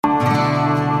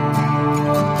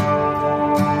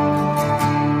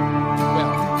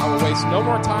no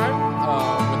more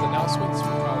time with announcements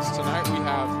because tonight we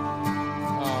have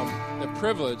the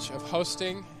privilege of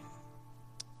hosting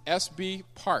SB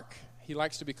Park. He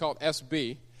likes to be called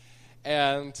SB,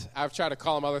 and I've tried to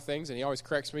call him other things, and he always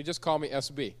corrects me. Just call me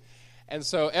SB. And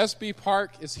so SB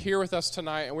Park is here with us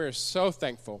tonight, and we are so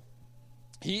thankful.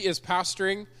 He is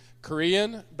pastoring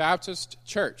Korean Baptist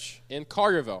Church in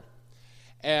Collierville,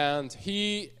 and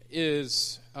he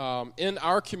is in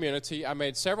our community. I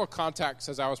made several contacts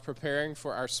as I was preparing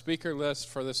for our speaker list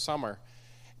for this summer,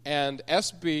 and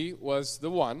SB was the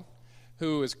one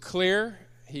who was clear.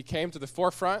 He came to the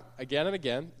forefront again and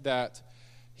again that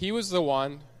he was the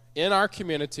one in our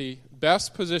community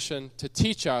best positioned to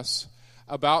teach us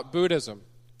about Buddhism,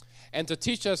 and to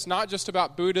teach us not just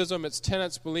about Buddhism, its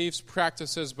tenets, beliefs,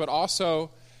 practices, but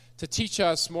also to teach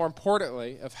us, more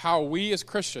importantly, of how we as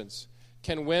Christians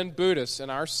can win Buddhists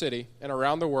in our city and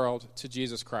around the world to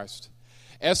Jesus Christ.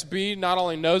 SB not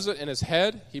only knows it in his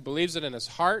head, he believes it in his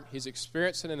heart, he's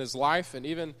experienced it in his life, and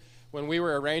even when we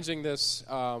were arranging this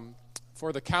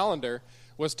for the calendar,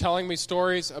 was telling me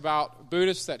stories about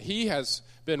Buddhists that he has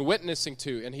been witnessing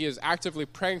to and he is actively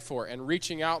praying for and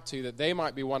reaching out to that they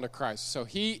might be won to Christ. So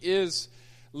he is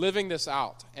living this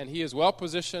out, and he is well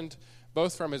positioned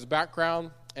both from his background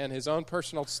and his own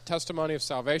personal testimony of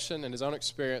salvation and his own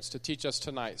experience to teach us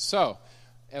tonight. So,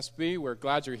 SB, we're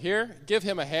glad you're here. Give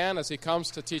him a hand as he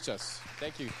comes to teach us.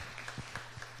 Thank you.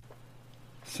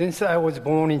 Since I was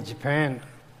born in Japan,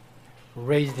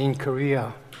 raised in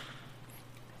Korea,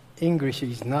 English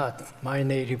is not my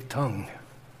native tongue.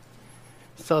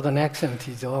 Southern accent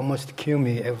is almost kill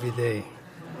me every day.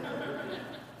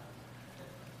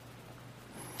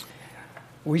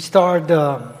 We started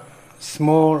a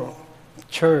small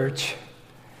church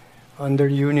under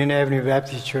Union Avenue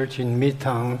Baptist Church in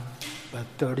Midtown about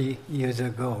 30 years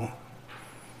ago.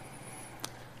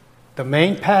 The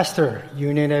main pastor,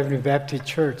 Union Avenue Baptist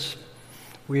Church,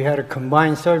 we had a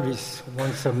combined service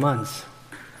once a month.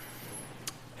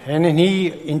 And then he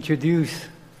introduced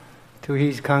to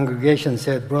his congregation,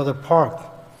 said, Brother Park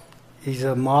is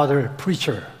a model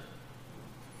preacher.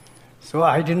 So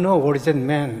I didn't know what it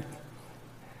meant,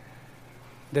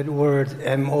 that word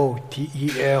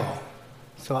M-O-D-E-L.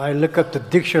 So I looked up the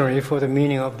dictionary for the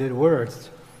meaning of the words.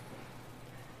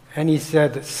 And he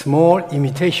said, small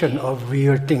imitation of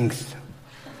real things.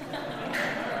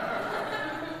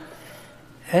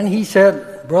 And he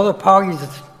said, Brother Park is a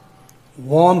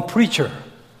warm preacher.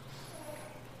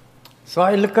 So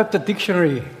I looked up the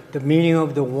dictionary, the meaning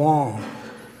of the warm.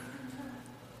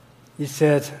 It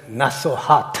says, not so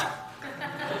hot.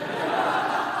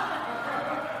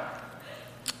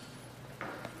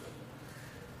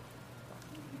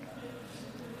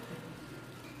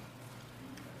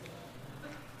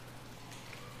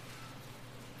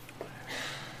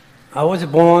 I was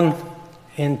born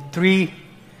in 3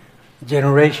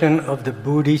 generations of the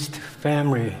Buddhist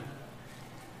family.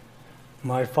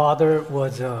 My father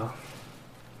was a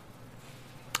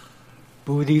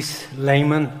Buddhist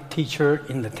layman teacher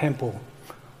in the temple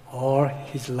all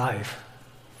his life.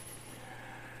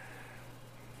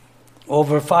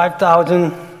 Over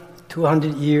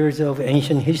 5,200 years of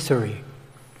ancient history,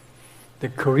 the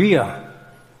Korea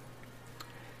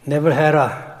never had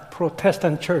a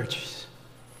Protestant church,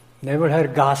 never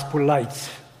had gospel lights,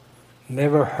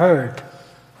 never heard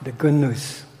the good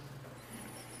news.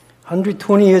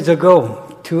 120 years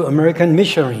ago, 2 American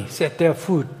missionaries set their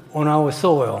foot on our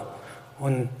soil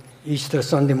on Easter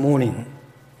Sunday morning.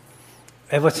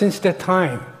 Ever since that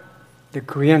time, the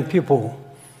Korean people,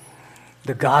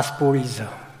 the gospel is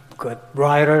got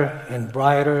brighter and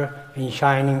brighter and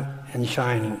shining and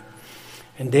shining.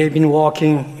 And they've been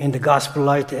walking in the gospel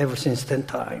light ever since that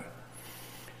time.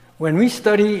 When we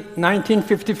study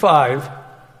 1955,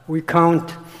 we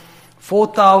count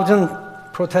 4,000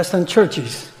 Protestant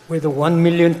churches with 1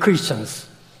 million Christians.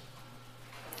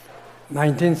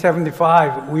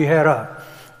 1975, we had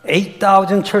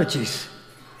 8,000 churches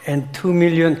and 2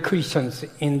 million Christians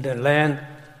in the land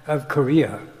of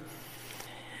Korea.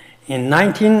 In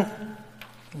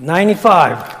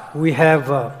 1995, we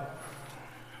have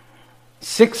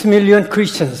 6 million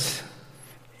Christians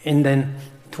in the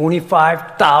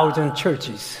 25,000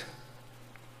 churches.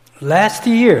 Last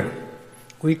year,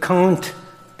 we count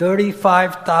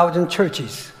 35,000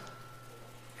 churches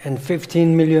and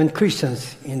 15 million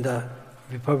Christians in the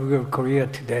Republic of Korea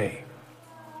today.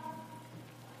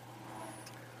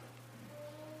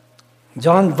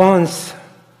 John Vaughn's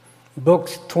book,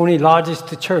 20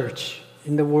 Largest Church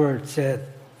in the World, said,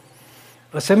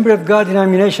 Assembly of God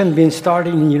denomination being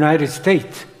started in the United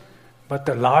States, but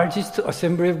the largest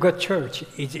Assembly of God church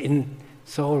is in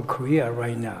Seoul, Korea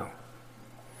right now.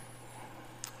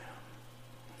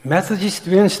 Methodist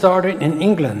didn't start in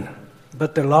England,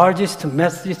 but the largest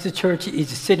Methodist church is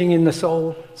sitting in the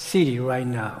Seoul city right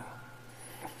now.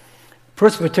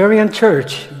 Presbyterian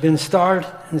Church been started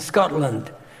in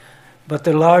Scotland, but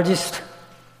the largest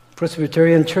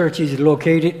Presbyterian church is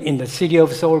located in the city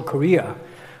of Seoul, Korea,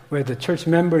 where the church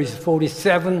member is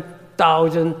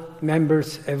 47,000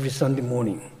 members every Sunday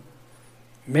morning.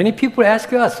 Many people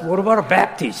ask us, what about a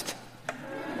Baptist?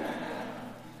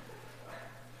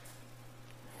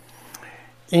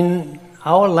 In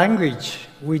our language,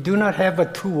 we do not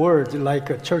have two words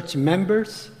like church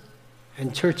members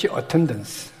and church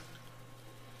attendance.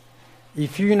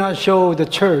 If you not show the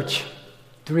church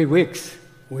 3 weeks,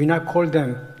 we not call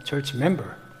them church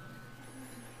member.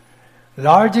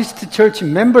 Largest church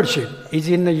membership is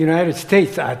in the United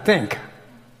States, I think.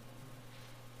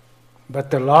 But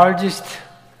the largest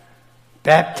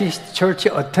Baptist church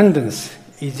attendance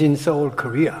is in Seoul,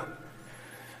 Korea.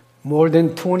 More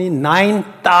than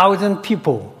 29,000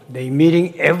 people, they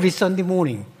meeting every Sunday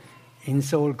morning in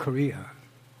Seoul, Korea.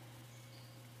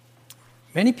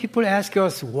 Many people ask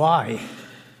us why.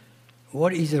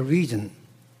 What is the reason?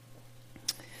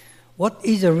 What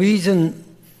is the reason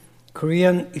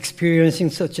Korean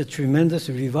experiencing such a tremendous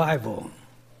revival?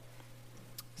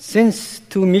 Since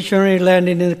two missionaries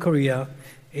landed in Korea,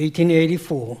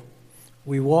 1884,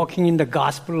 we're walking in the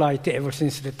gospel light ever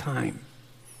since the time.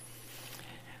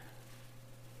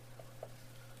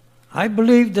 I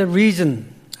believe the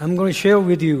reason, I'm going to share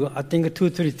with you, I think 2 or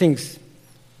 3 things.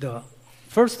 The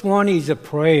first one is a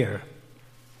prayer.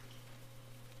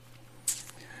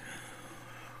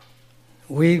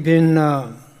 We've been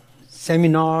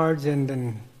seminars and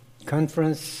then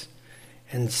conference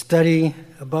and study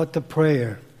about the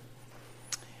prayer.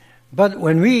 But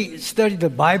when we study the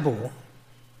Bible,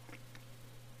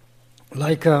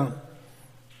 like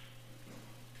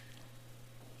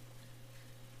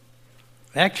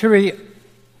actually,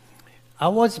 I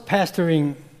was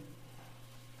pastoring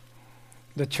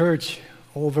the church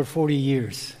over 40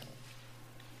 years.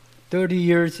 30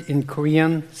 years in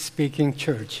Korean-speaking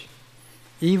church.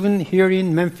 Even here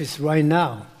in Memphis right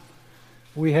now,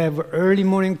 we have early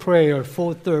morning prayer,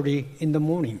 4:30 in the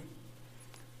morning.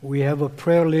 We have a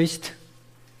prayer list.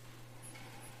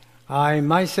 I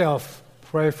myself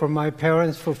pray for my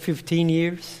parents for 15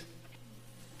 years.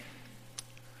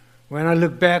 When I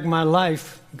look back my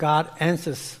life, God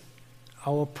answers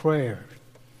our prayer.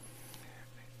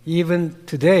 Even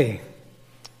today,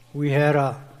 we had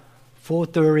a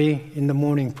 4:30 in the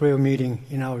morning prayer meeting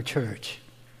in our church.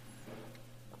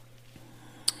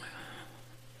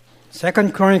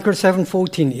 2 Chronicles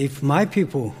 7:14, if my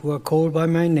people who are called by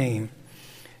my name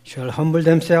shall humble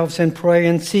themselves and pray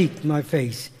and seek my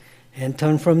face and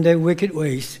turn from their wicked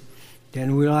ways,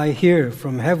 then will I hear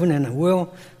from heaven and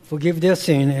will forgive their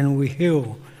sin and will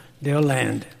heal their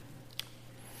land.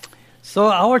 So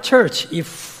our church,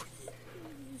 if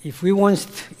we want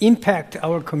to impact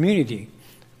our community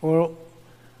or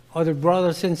other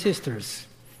brothers and sisters,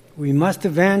 we must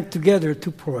band together to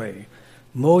pray.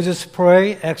 Moses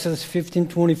prayed, Exodus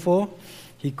 15:24.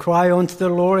 He cried unto the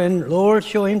Lord, and Lord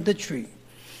showed him the tree.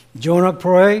 Jonah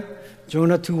prayed,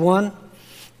 Jonah 2:1.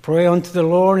 Pray unto the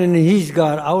Lord, and he's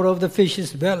got out of the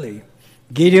fish's belly.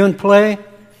 Gideon prayed,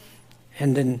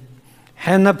 and then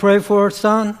Hannah prayed for her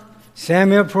son.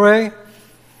 Samuel prayed.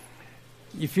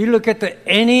 If you look at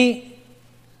any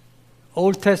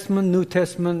Old Testament, New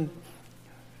Testament,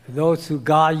 those who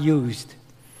God used,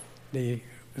 they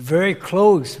very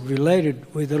close related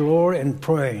with the Lord and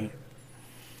praying.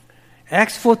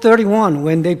 Acts 4:31,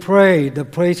 when they prayed, the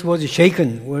place was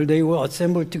shaken where they were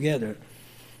assembled together.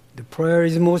 The prayer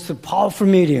is the most powerful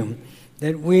medium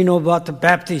that we know about the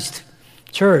Baptist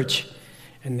church.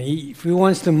 And if we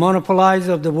want to monopolize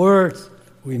of the words,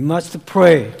 we must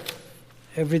pray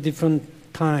every different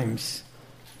times.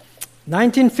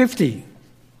 1950,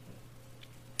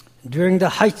 during the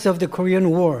heights of the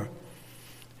Korean War,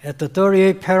 at the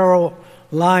 38th parallel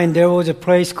line, there was a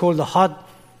place called the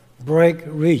Heartbreak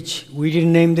Ridge. We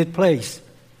didn't name that place.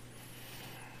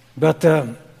 But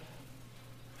the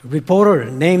reporter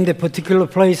named a particular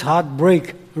place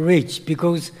Heartbreak Ridge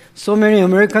because so many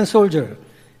American soldiers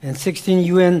and 16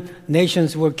 UN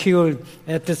nations were killed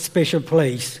at this special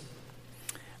place.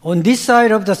 On this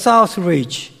side of the South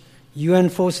Ridge, UN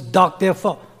forces dug their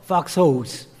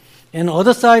foxholes. And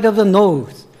other side of the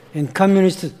North, and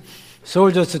communist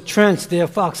soldiers trenched their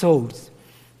foxholes.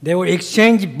 They would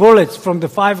exchange bullets from the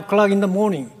 5 o'clock in the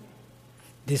morning,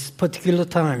 these particular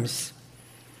times.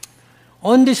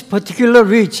 On this particular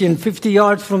ridge, in 50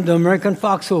 yards from the American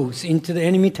foxholes into the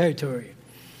enemy territory,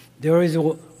 there is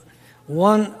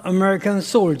one American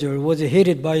soldier was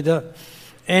hit by the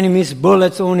enemy's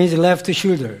bullets on his left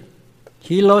shoulder.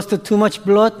 He lost too much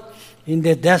blood. In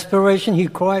their desperation, he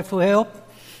cried for help.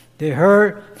 They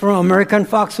heard from American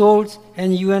foxholes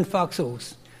and UN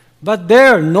foxholes. But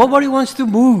there, nobody wants to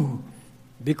move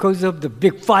because of the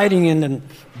big fighting and the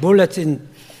bullets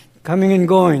coming and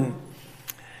going.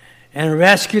 And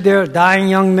rescue their dying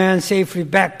young man safely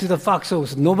back to the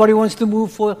foxholes. Nobody wants to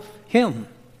move for him.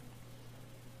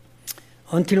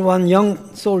 Until one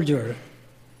young soldier,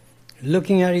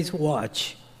 looking at his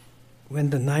watch, when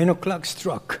the 9 o'clock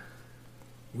struck,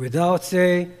 without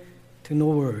saying no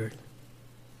word,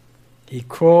 he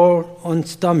crawled on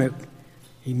stomach.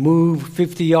 He moved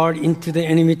 50 yards into the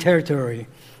enemy territory,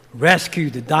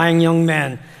 rescued the dying young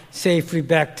man safely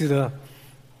back to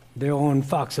their own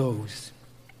foxholes.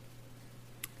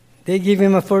 They give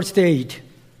him a first aid.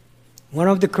 One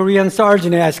of the Korean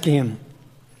sergeants asked him,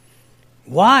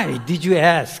 "Why did you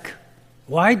ask?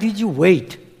 Why did you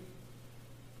wait?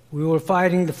 We were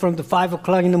fighting from the 5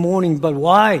 o'clock in the morning, but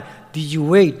why did you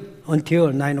wait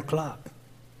until 9 o'clock?"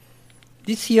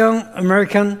 This young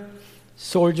American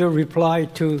soldier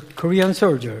replied to Korean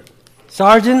soldier,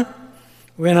 "Sergeant,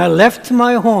 when I left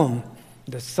my home,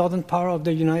 the southern part of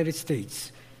the United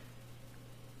States,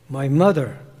 my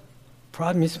mother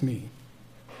promised me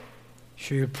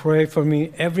she would pray for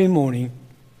me every morning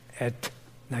at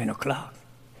 9 o'clock.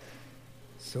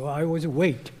 So I was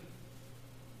wait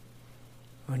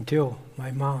until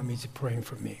my mom is praying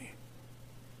for me.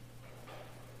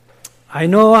 I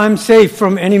know I'm safe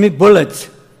from enemy bullets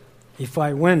if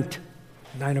I went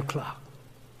 9 o'clock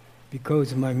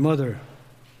because my mother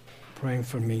praying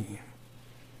for me."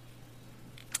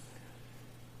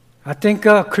 I think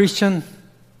a Christian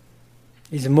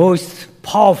is most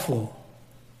powerful.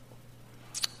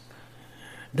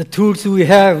 The tools we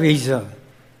have is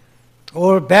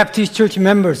all Baptist church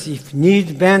members, if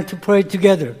need, band to pray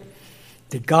together,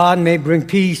 that God may bring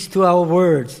peace to our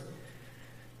words.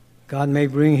 God may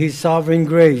bring His sovereign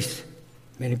grace.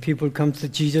 Many people come to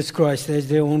Jesus Christ as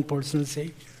their own personal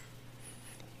Savior.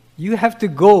 You have to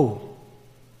go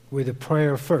with a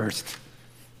prayer first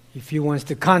if you want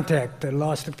to contact the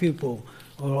lost people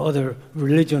or other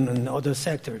religion and other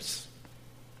sectors.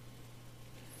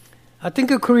 I think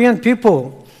the Korean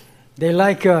people, they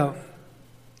like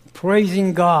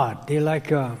praising God. They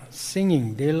like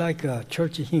singing. They like a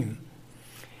church hymn.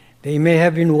 They may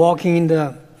have been walking in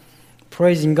the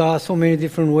praising God so many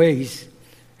different ways.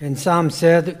 And some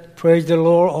said, "Praise the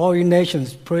Lord, all you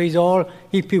nations. Praise all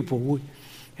His people." We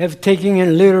have taken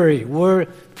in literary word,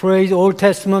 praise Old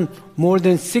Testament more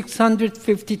than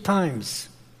 650 times.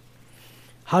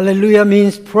 Hallelujah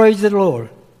means praise the Lord.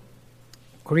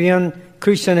 Korean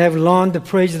Christians have learned to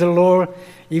praise the Lord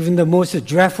even the most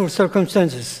dreadful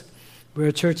circumstances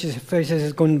where churches faces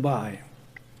has gone by.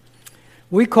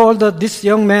 We call this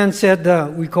young man said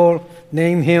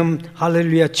name him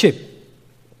Hallelujah Chip.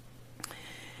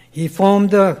 He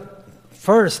formed the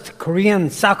first Korean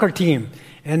soccer team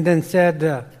and then said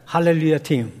the Hallelujah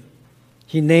team.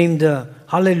 He named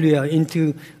Hallelujah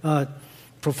into a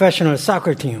professional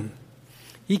soccer team.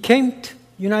 He came to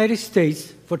United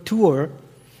States for tour,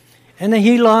 and then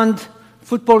he learned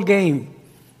football game.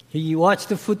 He watched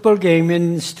the football game,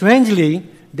 and strangely,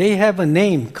 they have a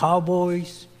name: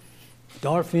 Cowboys,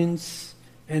 Dolphins,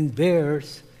 and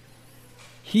Bears.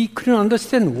 He couldn't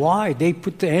understand why they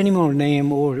put the animal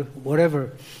name or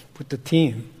whatever, put the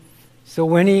team. So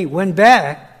when he went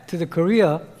back to the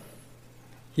Korea,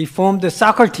 he formed the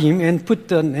soccer team and put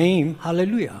the name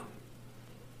Hallelujah.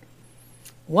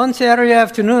 One Saturday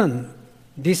afternoon,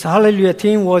 this Hallelujah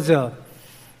team was have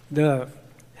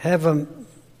a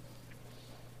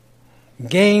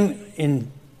game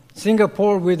in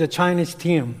Singapore with the Chinese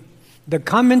team. The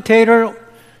commentator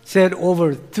said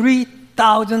over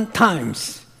 3,000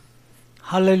 times,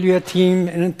 Hallelujah team,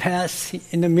 and pass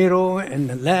in the middle and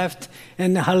the left,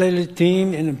 and the Hallelujah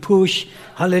team, and push,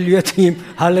 Hallelujah team,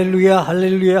 Hallelujah,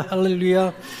 Hallelujah,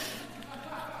 Hallelujah.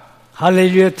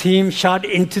 Hallelujah team shot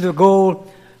into the goal,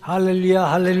 Hallelujah,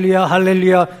 Hallelujah,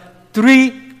 Hallelujah.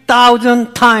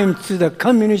 3,000 times to the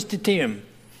communist team.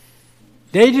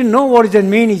 They didn't know what it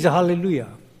means, Hallelujah.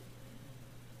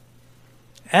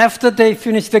 After they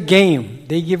finished the game,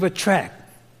 they give a tract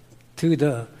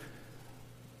to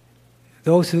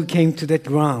those who came to that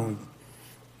ground.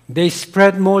 They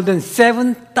spread more than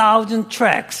 7,000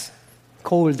 tracts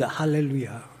called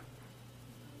Hallelujah.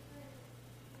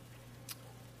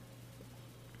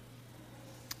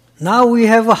 Now we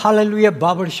have a Hallelujah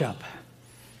barber shop.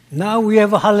 Now we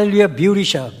have a Hallelujah beauty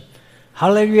shop.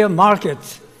 Hallelujah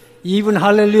markets. Even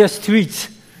Hallelujah streets.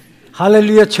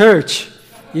 Hallelujah church.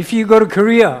 If you go to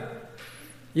Korea,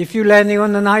 If you're landing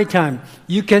on the nighttime,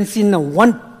 you can see in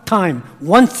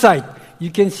one site,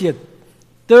 you can see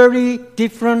 30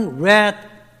 different red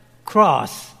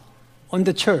cross on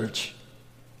the church.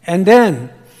 And then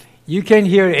you can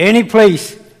hear any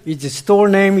place, its store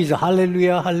name is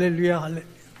Hallelujah, Hallelujah, Hallelujah.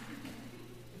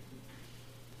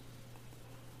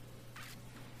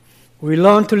 We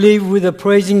learn to live with a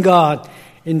praising God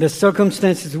in the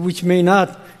circumstances which may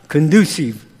not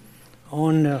conducive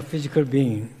on a physical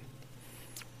being.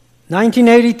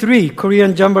 1983,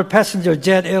 Korean jumbo passenger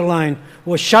jet airline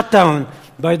was shot down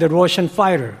by the Russian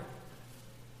fighter.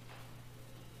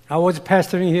 I was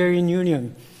pastoring here in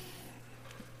Union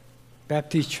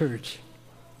Baptist Church.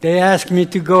 They asked me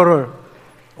to go to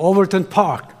Overton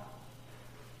Park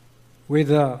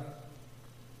with a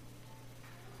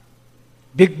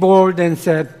big board and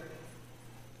said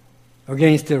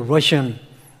against the Russian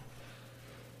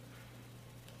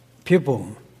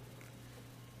people.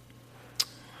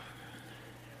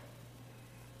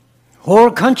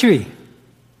 Whole country.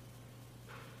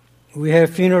 We have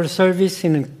funeral service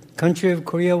in the country of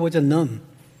Korea was a numb.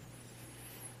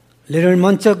 Little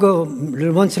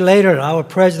months later, our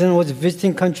president was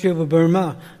visiting country of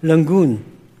Burma, Rangoon.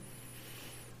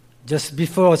 Just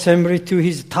before assembly to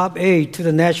his top aide to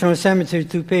the National Cemetery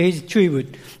to pay his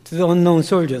tribute to the unknown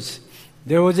soldiers,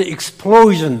 there was an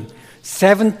explosion.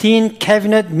 17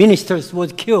 cabinet ministers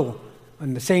was killed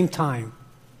at the same time,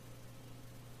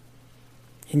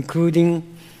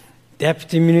 including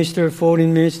Deputy Minister,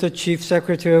 Foreign Minister, Chief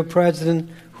Secretary of President,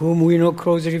 whom we know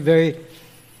closely very.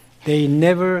 They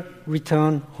never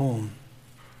returned home.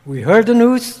 We heard the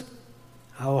news,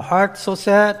 our hearts so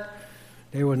sad.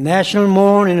 They were national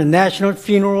mourn and a national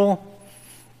funeral.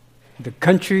 The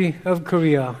country of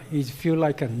Korea is feel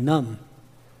like a numb.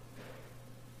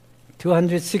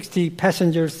 260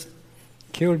 passengers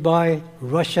killed by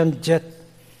Russian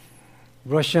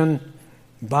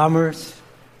bombers.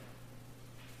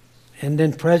 And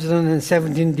then president and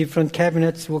 17 different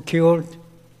cabinets were killed.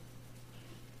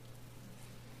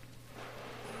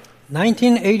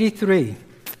 1983,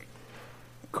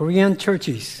 Korean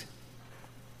churches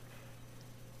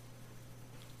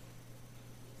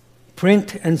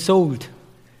print and sold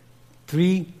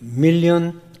 3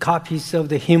 million copies of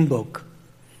the hymn book,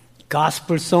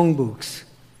 gospel songbooks,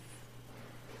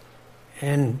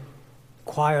 and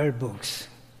choir books.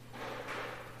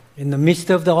 In the midst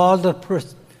of all the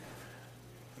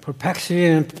perplexity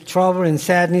and trouble and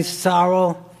sadness,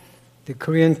 sorrow, the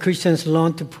Korean Christians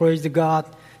learned to praise the God,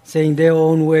 saying their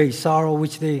own way, sorrow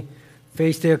which they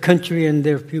face their country and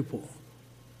their people.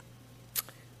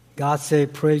 God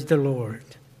said, praise the Lord.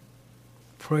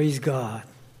 Praise God.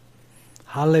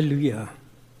 Hallelujah.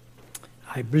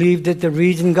 I believe that the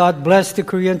reason God blessed the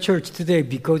Korean church today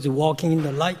because walking in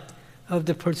the light of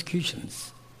the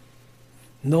persecutions.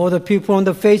 No other people on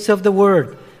the face of the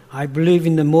world, I believe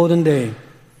in the modern day,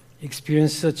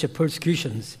 experience such a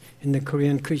persecutions in the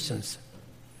Korean Christians.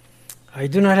 I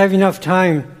do not have enough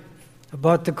time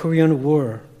about the Korean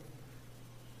War.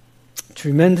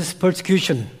 Tremendous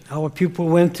persecution our people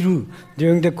went through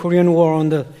during the Korean War on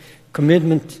the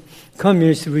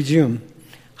communist regime.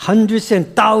 Hundreds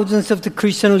and thousands of the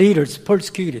Christian leaders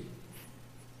persecuted,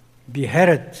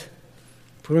 beheaded,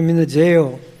 put them in the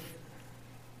jail.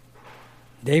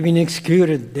 They've been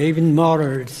executed, they've been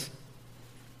martyred.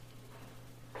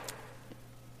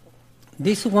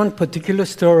 This one particular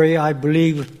story, I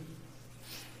believe,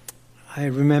 I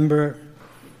remember,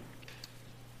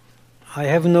 I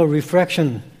have no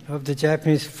reflection of the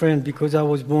Japanese friend because I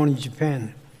was born in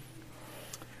Japan.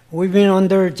 We've been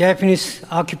under Japanese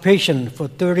occupation for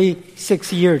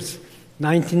 36 years,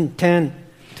 1910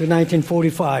 to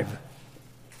 1945.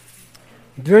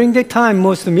 During that time,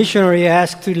 most missionaries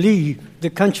asked to leave the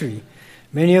country.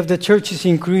 Many of the churches,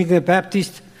 including the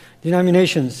Baptist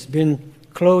denominations, been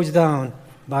closed down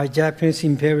by Japanese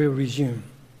imperial regime.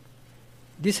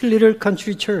 This little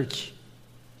country church,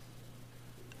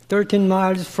 13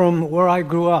 miles from where I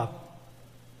grew up,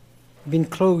 been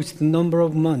closed a number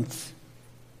of months.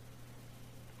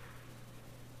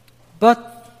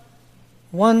 But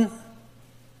one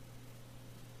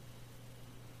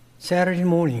Saturday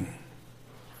morning,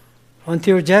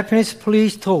 until Japanese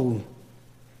police told,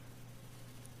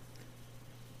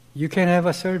 you can have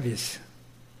a service.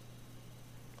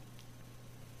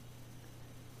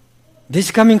 This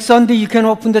coming Sunday, you can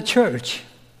open the church.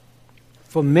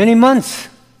 For many months,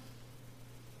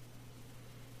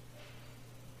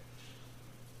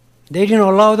 they didn't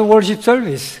allow the worship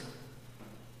service.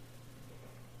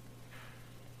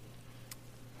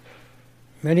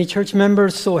 Many church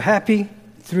members so happy,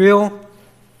 thrilled,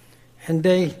 and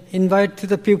they invite to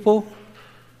the people.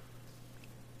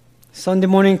 Sunday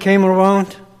morning came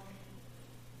around,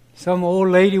 some old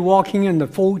lady walking in the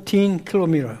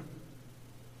 14-kilometer.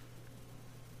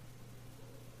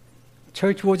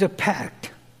 Church was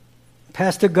packed.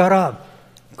 Pastor got up.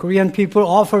 Korean people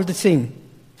offered to sing.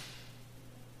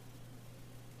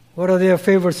 One of their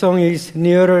favorite songs is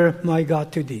Nearer, My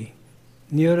God, to Thee.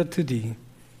 Nearer to Thee.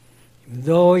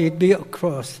 Though it be a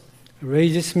cross,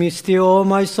 raises me still, all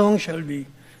my song shall be.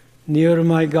 Nearer,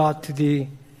 my God, to Thee,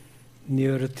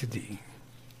 nearer to Thee.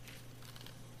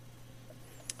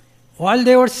 While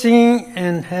they were singing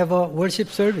and have a worship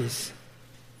service,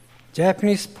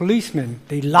 Japanese policemen,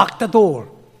 they locked the door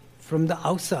from the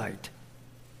outside,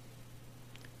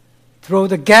 throw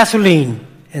the gasoline,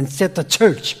 and set the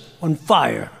church on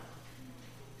fire.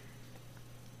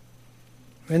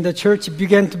 When the church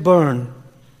began to burn,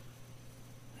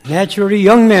 naturally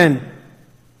young men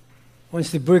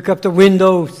wants to break up the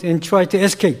windows and try to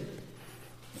escape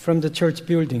from the church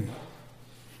building.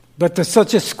 But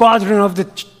such a squadron of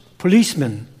the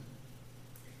policemen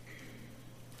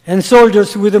and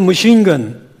soldiers with a machine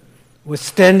gun was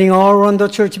standing all around the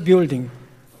church building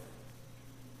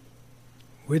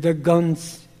with their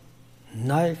guns,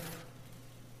 knife,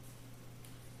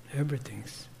 everything,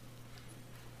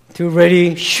 to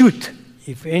ready shoot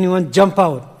if anyone jump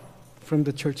out from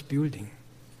the church building.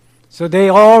 So they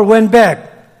all went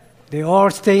back. They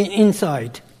all stayed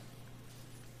inside.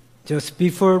 Just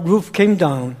before roof came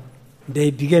down, they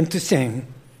began to sing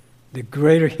the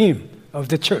greater hymn of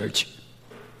the church.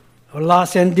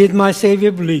 Alas, and did my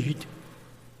Savior bleed,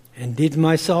 and did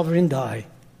my sovereign die?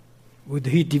 Would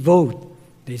he devote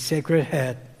the sacred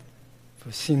head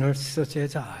for sinners such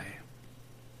as I?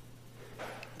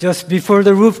 Just before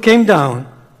the roof came down,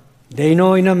 they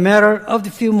know in a matter of a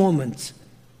few moments,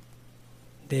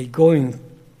 they're going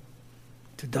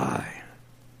to die.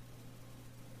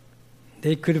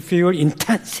 They could feel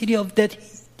intensity of that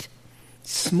heat,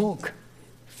 smoke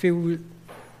filled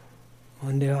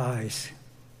on their eyes.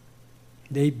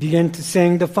 They began to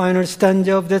sing the final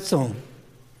stanza of that song.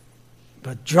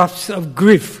 But drops of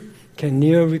grief can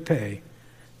ne'er repay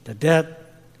the debt,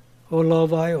 O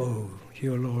love I owe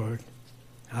you, Lord.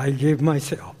 I give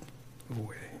myself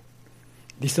away.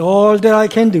 This is all that I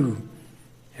can do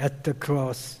at the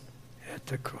cross,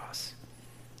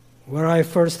 where I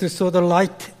first saw the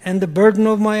light and the burden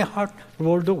of my heart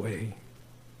rolled away.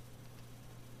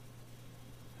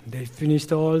 They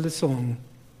finished all the song.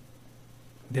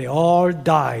 They all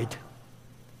died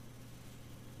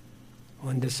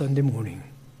on the Sunday morning.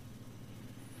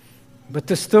 But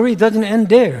the story doesn't end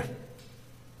there.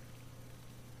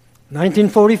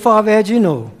 1945, as you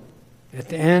know, at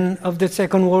the end of the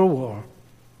Second World War,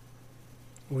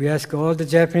 we asked all the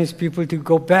Japanese people to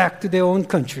go back to their own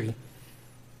country.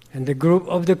 And the group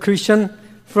of the Christian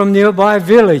from nearby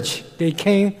village, they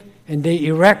came and they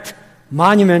erect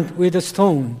monument with the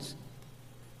stones.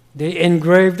 They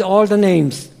engraved all the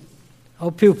names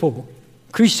of people,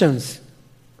 Christians,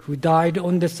 who died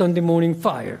on the Sunday morning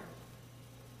fire.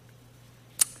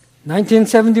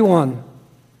 1971,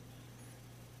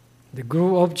 the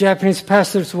group of Japanese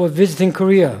pastors were visiting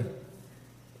Korea.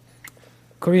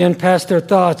 Korean pastor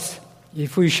thought,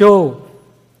 if we show,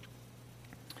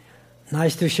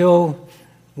 nice to show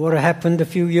what happened a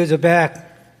few years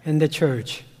back in the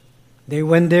church. They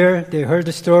went there, they heard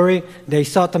the story, they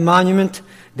saw the monument,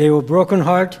 they were broken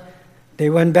heart. They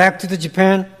went back to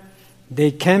Japan.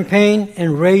 They campaigned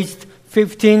and raised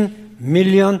 15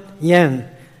 million yen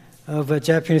of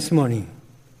Japanese money.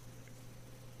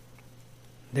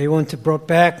 They want to brought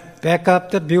back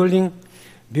up the building,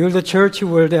 build a church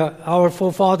where our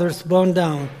forefathers burned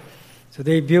down. So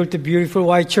they built a beautiful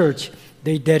white church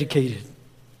they dedicated.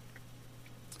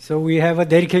 So we have a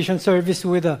dedication service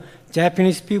with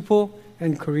Japanese people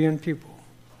and Korean people.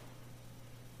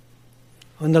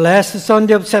 On the last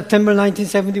Sunday of September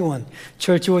 1971,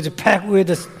 church was packed with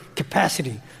the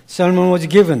capacity. Sermon was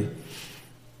given.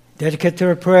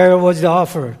 Dedicatory prayer was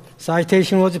offered.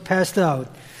 Citation was passed out.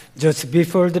 Just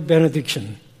before the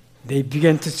benediction, they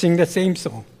began to sing the same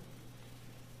song.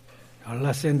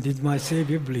 Alas, and did my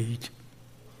Savior bleed,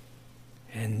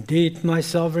 and did my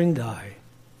sovereign die?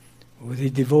 Would he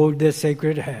devote their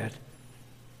sacred head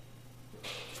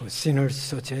for sinners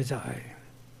such as I?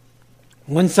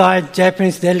 One side,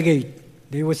 Japanese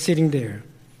delegate, they were sitting there.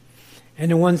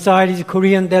 And on one side, his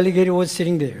Korean delegate was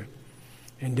sitting there.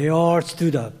 And they all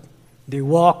stood up. They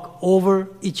walked over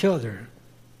each other.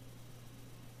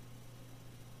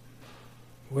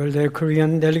 While their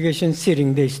Korean delegation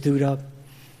sitting, they stood up.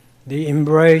 They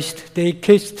embraced, they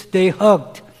kissed, they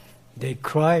hugged. They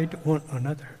cried one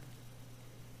another.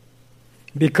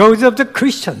 Because of the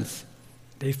Christians,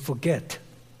 they forget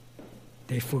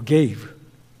They forgave.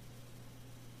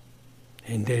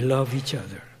 And they love each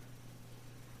other.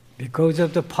 Because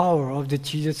of the power of the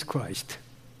Jesus Christ.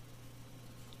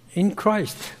 In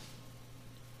Christ,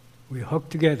 we hug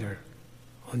together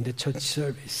on the church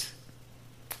service.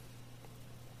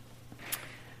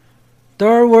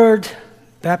 Third World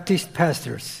Baptist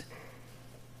pastors.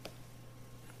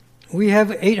 We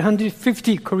have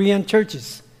 850 Korean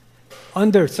churches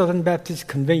under Southern Baptist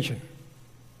Convention.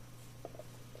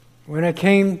 When I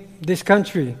came this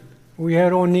country, we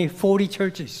had only 40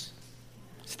 churches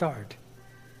start.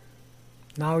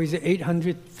 Now it's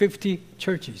 850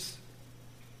 churches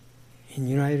in the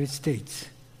United States.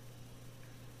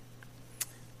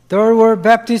 Third World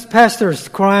Baptist pastors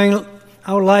crying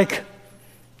out like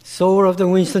soul of the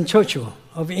Winston Churchill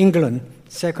of England,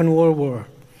 Second World War.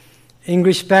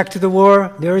 English back to the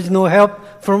war, there is no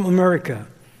help from America.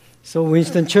 So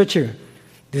Winston Churchill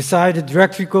decided to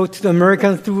directly go to the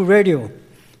Americans through radio.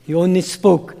 He only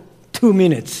spoke 2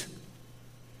 minutes.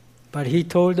 But he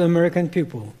told the American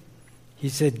people, he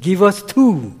said, give us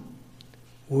 2,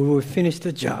 we will finish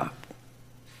the job.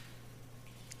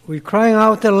 We're crying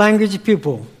out the language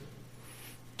people,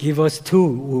 give us 2,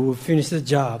 we will finish the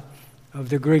job of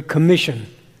the Great Commission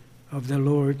of the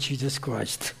Lord Jesus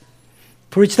Christ.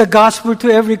 Preach the gospel to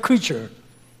every creature.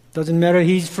 Doesn't matter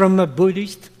he's from a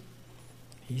Buddhist,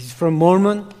 he's from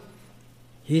Mormon,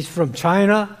 he's from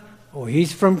China, or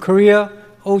he's from Korea,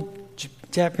 or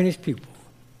Japanese people.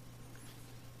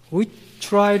 We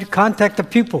try to contact the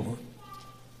people.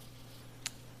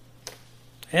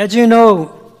 As you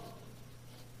know,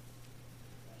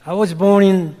 I was born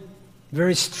in a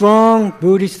very strong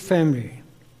Buddhist family.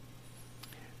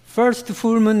 First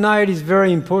full moon night is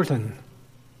very important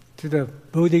to the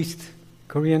Buddhist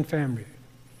Korean family.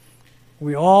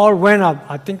 We all went up.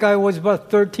 I think I was about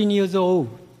 13 years old.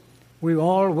 We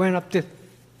all went up the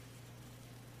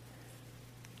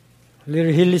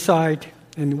little hillside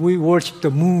and we worshiped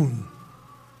the moon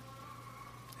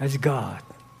as God.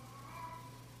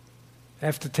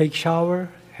 After take shower,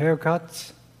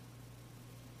 haircuts,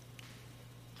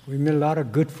 we made a lot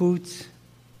of good foods.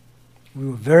 We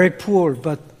were very poor,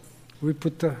 but we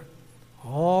put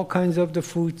all kinds of the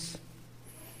foods.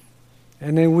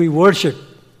 And then we worshiped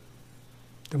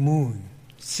the moon.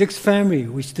 6 family,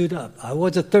 we stood up. I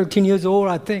was 13 years old,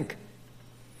 I think.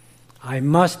 I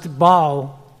must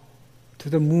bow to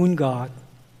the moon god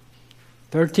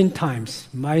 13 times.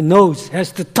 My nose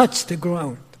has to touch the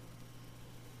ground.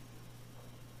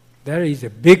 That is a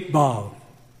big bow.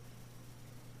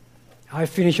 I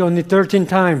finished only 13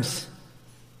 times.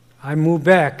 I moved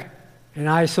back, and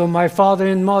I saw my father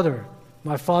and mother.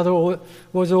 My father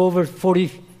was over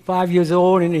 45 years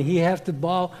old, and he had to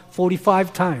bow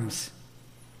 45 times.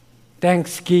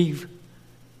 Thanks give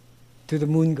to the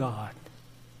moon god.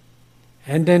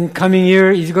 And then coming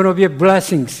year is going to be a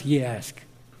blessings, he asked.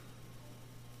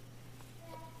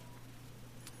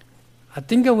 I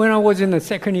think when I was in the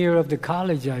second year of the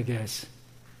college, I guess,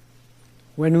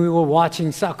 when we were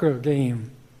watching soccer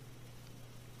game,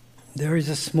 there is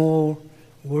a small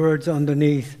words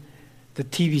underneath. The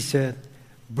TV said,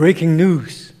 breaking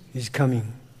news is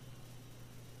coming.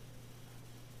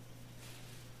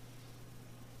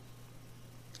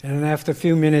 And after a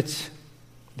few minutes,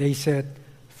 they said,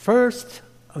 first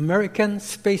American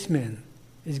spaceman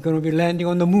is going to be landing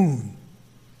on the moon.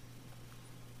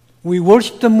 We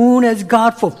worship the moon as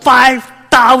God for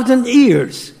 5,000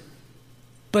 years.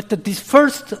 But this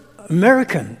first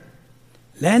American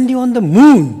landing on the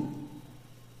moon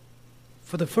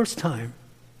for the first time.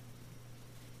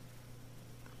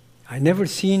 I never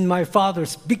seen my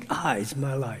father's big eyes in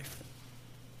my life.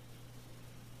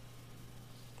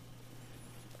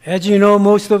 As you know,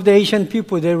 most of the Asian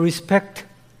people, they respect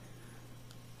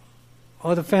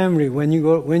other family. When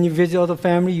you visit other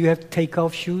family, you have to take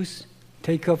off shoes,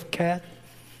 take off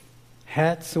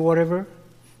hats or whatever.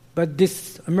 But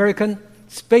this American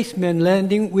spaceman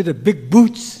landing with the big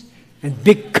boots and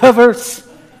big covers,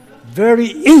 very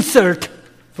insult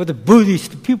for the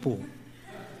Buddhist people.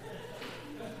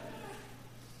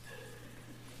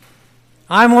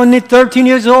 I'm only 13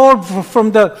 years old.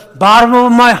 From the bottom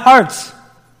of my heart,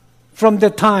 from the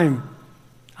time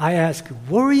I ask,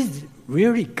 where is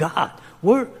really God?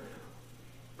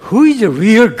 Who is the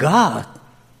real God?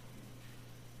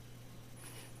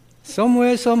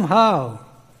 Somewhere, somehow,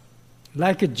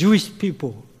 like a Jewish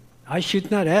people, I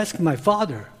should not ask my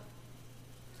father.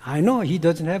 I know he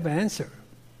doesn't have an answer.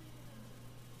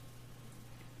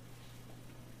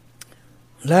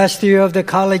 Last year of the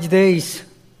college days,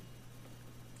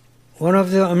 one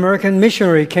of the American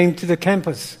missionary came to the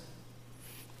campus.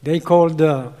 They called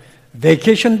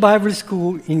vacation Bible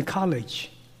school in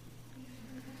college.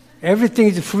 Everything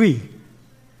is free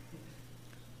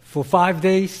for 5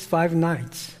 days, 5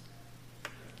 nights.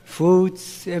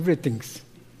 Foods, everything.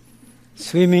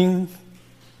 Swimming.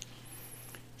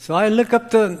 So I look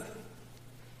up the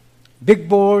big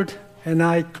board and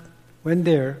I went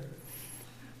there.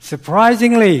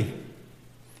 Surprisingly,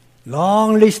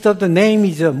 long list of the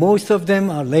names, most of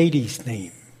them are ladies'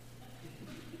 names.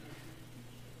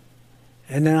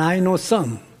 And then I know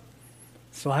some.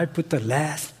 So I put the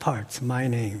last parts, my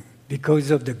name, because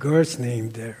of the girl's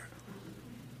name there.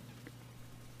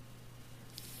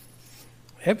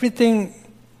 Everything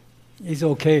is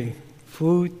okay.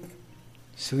 Food,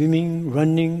 swimming,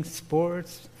 running,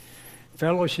 sports,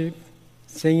 fellowship,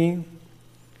 singing.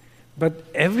 But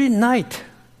every night,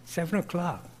 7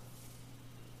 o'clock,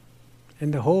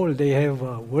 in the hall, they have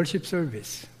a worship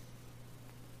service.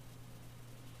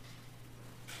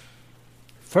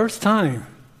 First time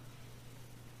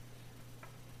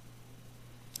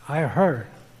I heard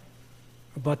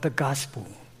about the gospel.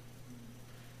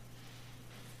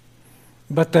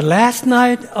 But the last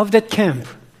night of that camp,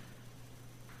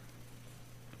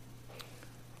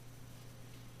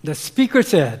 the speaker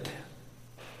said,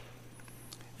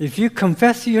 if you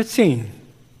confess your sin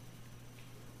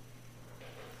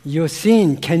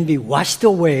can be washed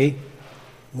away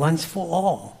once for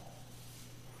all.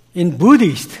 In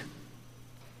Buddhist,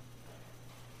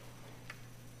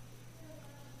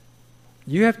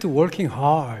 you have to working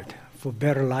hard for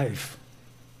better life.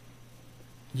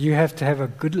 You have to have a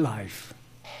good life.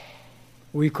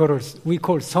 We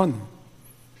call son.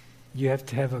 You have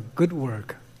to have a good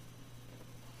work.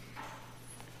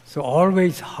 So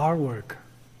always hard work.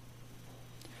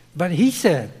 But he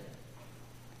said,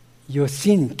 your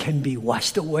sin can be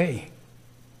washed away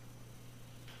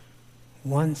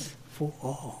once for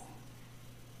all.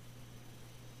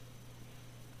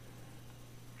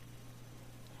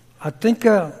 I think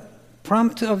a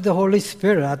prompt of the Holy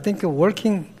Spirit, I think a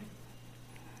working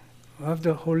of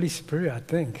the Holy Spirit, I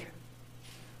think.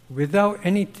 Without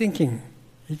any thinking,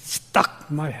 it stuck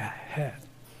my head.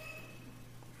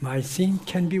 My sin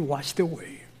can be washed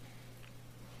away.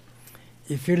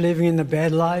 If you're living in a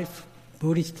bad life,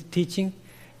 Buddhist teaching,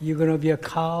 you're going to be a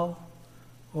cow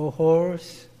or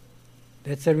horse.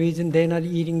 That's the reason they're not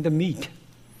eating the meat,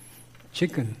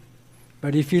 chicken.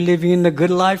 But if you're living in the good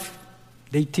life,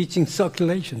 they're teaching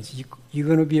circulations. You're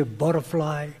going to be a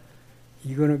butterfly.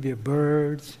 You're going to be a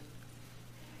bird.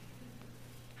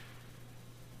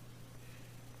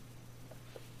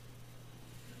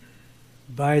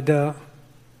 By the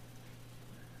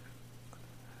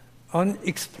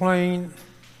unexplained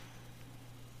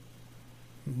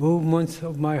movements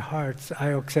of my heart, I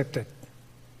accepted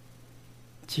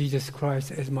Jesus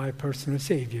Christ as my personal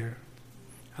Savior.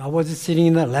 I was sitting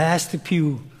in the last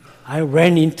pew. I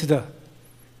ran into the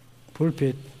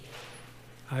pulpit.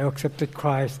 I accepted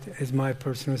Christ as my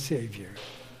personal Savior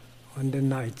on the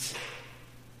nights.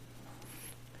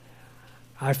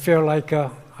 I felt like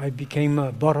I became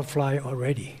a butterfly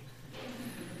already.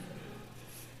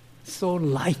 So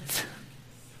light.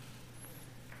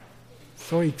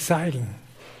 So exciting.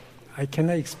 I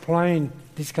cannot explain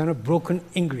this kind of broken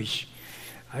English.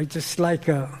 I just like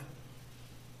I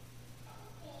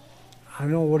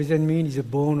don't know what does that mean. Is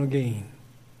born again.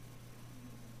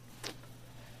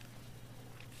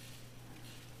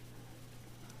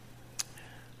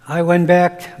 I went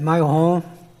back to my home.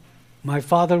 My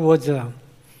father was a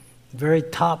very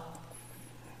top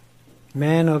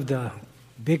man of the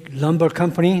big lumber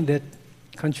company, that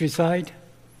countryside.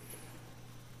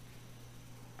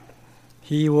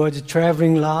 He was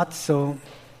traveling a lot, so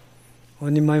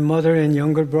only my mother and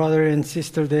younger brother and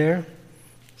sister there.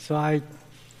 So I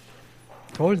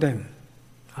told them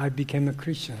I became a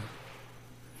Christian.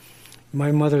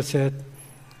 My mother said,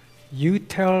 you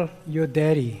tell your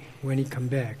daddy when he come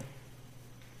back.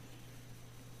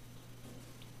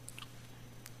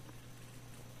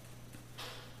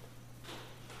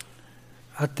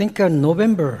 I think in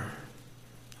November,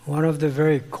 one of the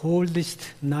very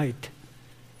coldest night,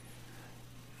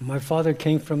 my father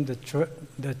came from the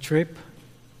trip.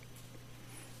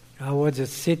 I was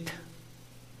just sit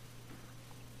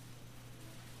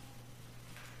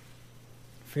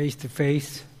face to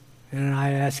face, and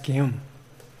I asked him.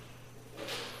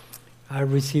 I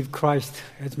received Christ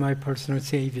as my personal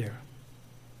Savior.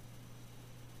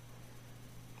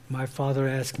 My father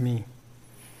asked me,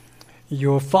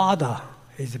 your father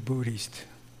is a Buddhist.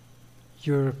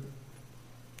 Your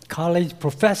college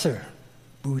professor,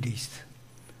 Buddhist.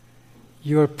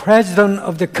 Your president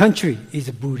of the country is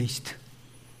a Buddhist.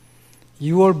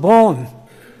 You were born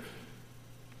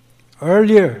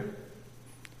earlier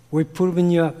We put them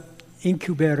in your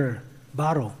incubator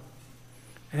bottle,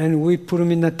 and we put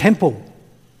them in the temple.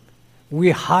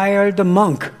 We hired a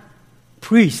monk,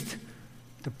 priest,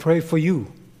 to pray for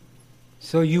you.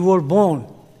 So you were born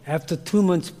after 2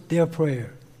 months their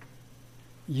prayer.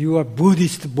 You are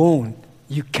Buddhist born.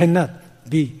 You cannot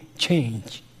be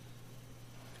changed.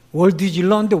 Where did you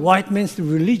learn the white man's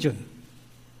religion?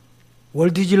 Where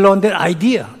did you learn that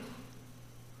idea?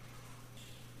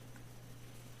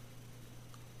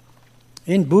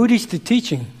 In Buddhist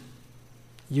teaching,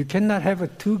 you cannot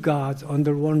have two gods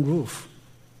under one roof,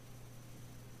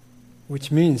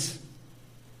 which means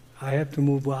I have to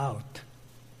move out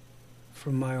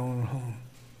from my own home.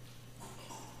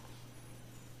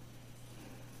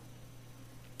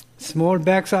 Small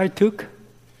bags I took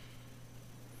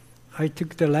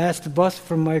the last bus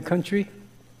from my country,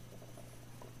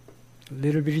 a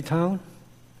little bitty town.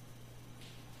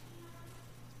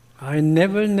 I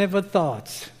never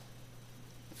thought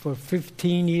for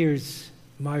 15 years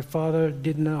my father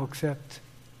did not accept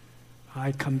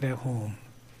I come back home.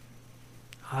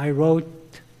 I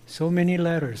wrote so many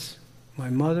letters, my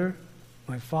mother,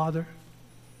 my father,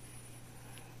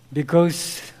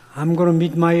 because I'm going to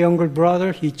meet my younger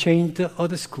brother. He changed the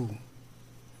other school.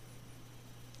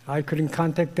 I couldn't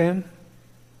contact them.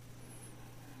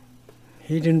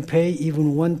 He didn't pay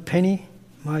even 1 penny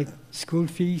my school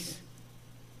fees.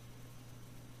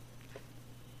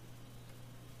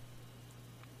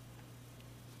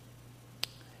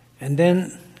 And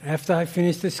then after I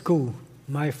finished the school,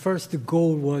 my first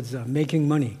goal was making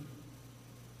money.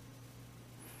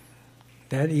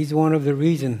 That is one of the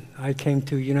reasons I came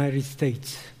to United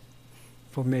States,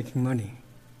 for making money.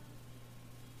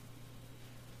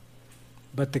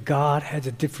 But the God has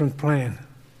a different plan.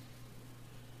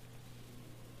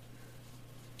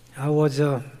 I was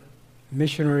a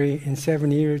missionary in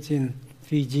 7 years in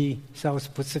Fiji,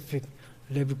 South Pacific,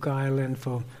 Lebuka Island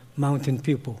for mountain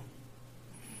people.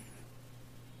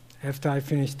 After I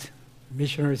finished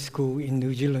missionary school in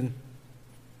New Zealand,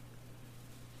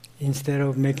 instead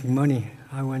of making money,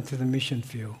 I went to the mission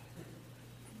field.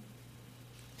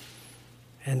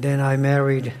 And then I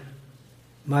married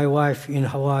my wife in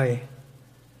Hawaii.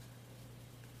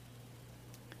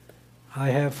 I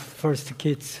have first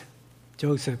kids,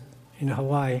 Joseph, in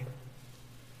Hawaii.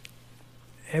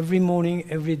 Every morning,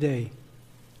 every day,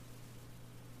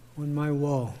 on my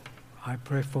wall, I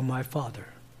pray for my father.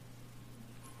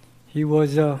 He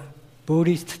was a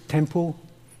Buddhist temple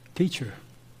teacher.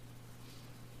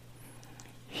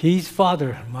 His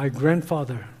father, my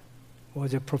grandfather,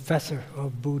 was a professor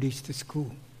of Buddhist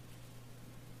school.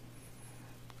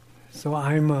 So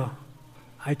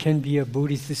I can be a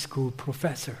Buddhist school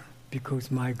professor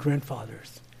because my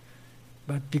grandfathers.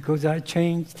 But because I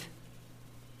changed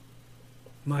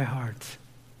my heart,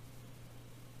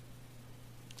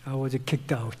 I was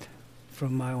kicked out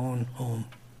from my own home.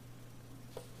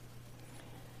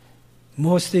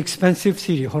 Most expensive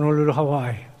city, Honolulu,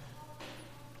 Hawaii.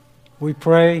 We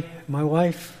pray, my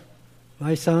wife,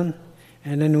 my son,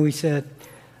 and then we said,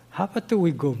 how about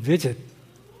we go visit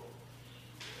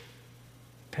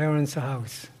parents'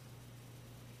 house?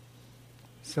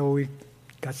 So we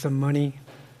got some money.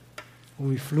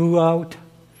 We flew out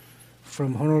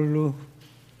from Honolulu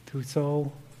to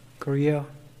Seoul, Korea.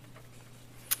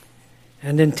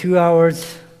 And then 2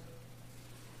 hours,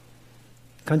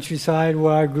 countryside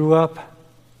where I grew up,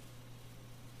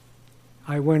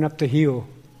 I went up the hill.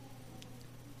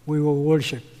 We will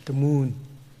worship the moon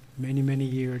many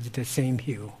years at the same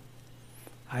hill.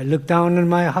 I looked down on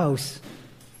my house.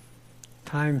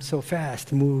 Time so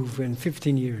fast moved in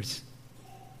 15 years.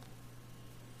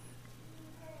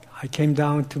 I came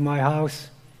down to my house.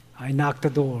 I knocked the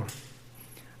door.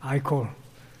 I called,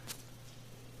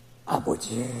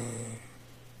 아버지.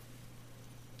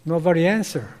 Nobody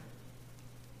answered.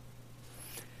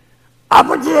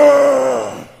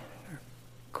 아버지!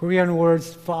 Korean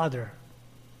words, father.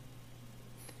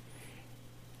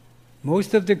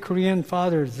 Most of the Korean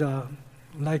fathers are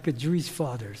like Jewish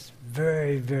fathers,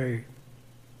 very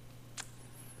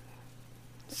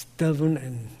stubborn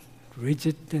and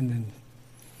rigid. And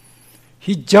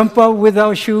he jumped out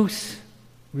without shoes,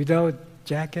 without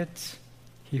jackets.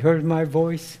 He heard my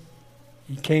voice.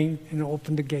 He came and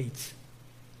opened the gates,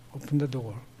 opened the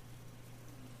door.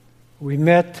 We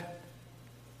met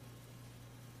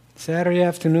Saturday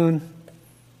afternoon,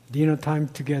 dinner time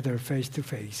together, face to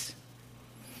face.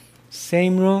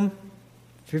 Same room.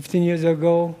 15 years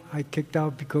ago, I kicked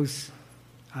out because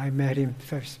I met him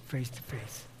face to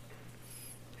face.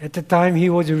 At the time, he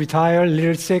was a retired,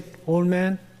 little sick, old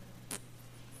man.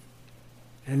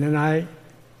 And then I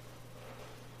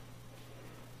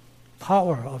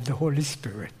power of the Holy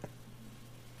Spirit.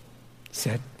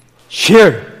 Said,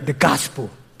 share the gospel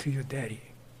to your daddy.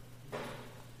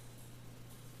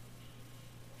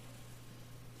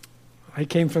 I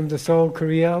came from the Seoul,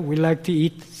 Korea. We like to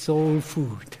eat soul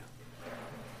food.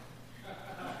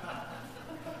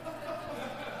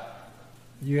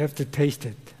 You have to taste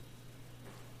it.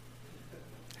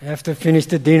 After finish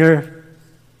the dinner,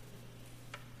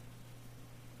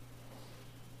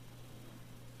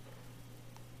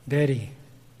 Daddy,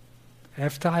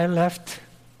 after I left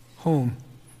home,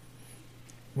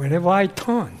 whenever I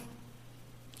turned,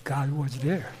 God was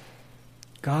there.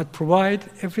 God provided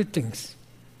everything.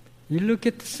 You look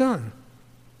at the son,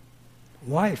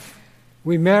 wife.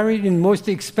 We married in most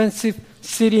expensive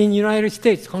city in United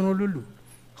States, Honolulu,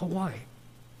 Hawaii.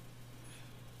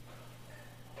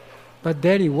 But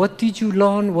Daddy, what did you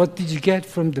learn? What did you get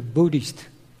from the Buddhist?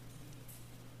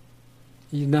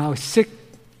 You're now sick.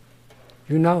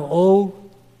 You're now old.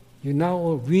 You're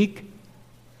now weak.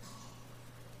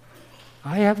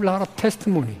 I have a lot of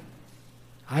testimony.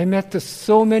 I met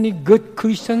so many good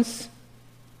Christians.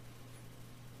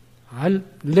 I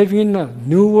live in a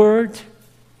new world.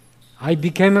 I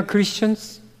became a Christian.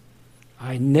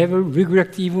 I never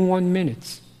regret even 1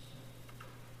 minute.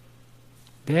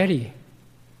 Daddy,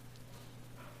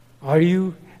 are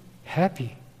you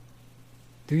happy?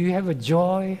 Do you have a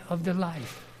joy of the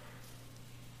life?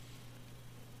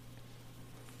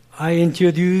 I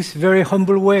introduce very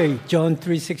humble way, John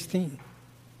 3:16,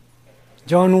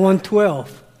 John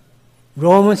 1:12,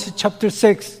 Romans chapter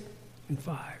 6 and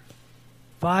 5,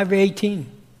 5:18.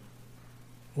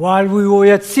 While we were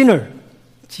yet sinners,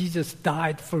 Jesus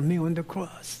died for me on the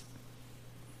cross.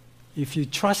 If you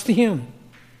trust Him,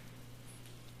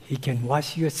 He can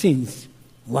wash your sins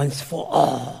once for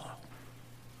all.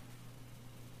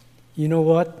 You know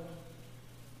what?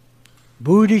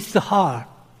 Buddhist heart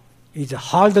is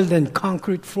harder than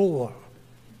concrete floor.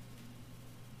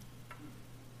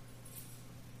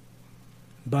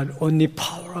 But only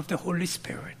power of the Holy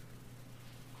Spirit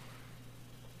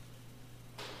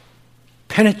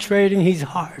penetrating his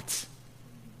hearts,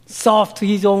 soft to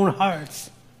his own hearts.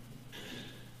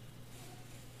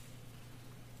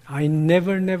 I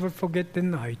never forget the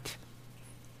night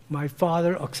my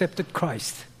father accepted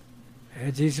Christ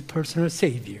as his personal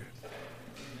Savior.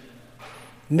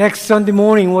 Next Sunday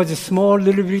morning was a small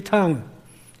little bitty town.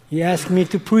 He asked me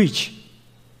to preach.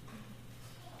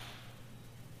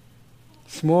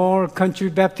 Small country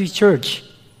Baptist church.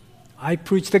 I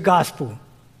preached the gospel.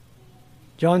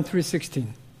 John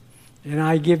 3:16. And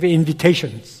I give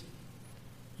invitations.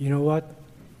 You know what?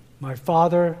 My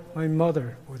father, my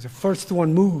mother was the first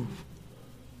one move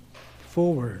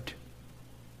forward.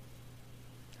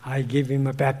 I gave him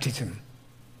a baptism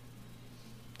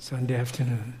Sunday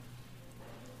afternoon.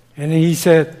 And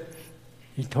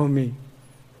he told me,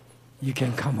 you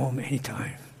can come home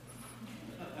anytime.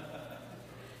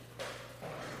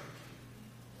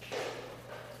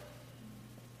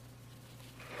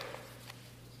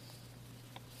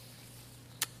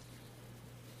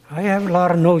 I have a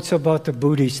lot of notes about the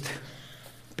Buddhist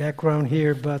background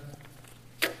here, but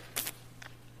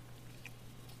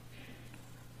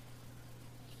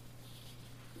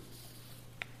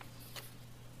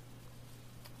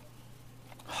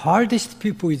hardest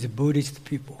people is the Buddhist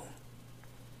people.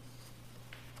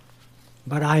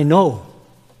 But I know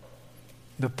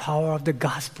the power of the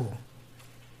gospel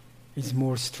is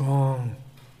more strong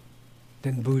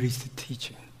than Buddhist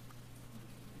teaching.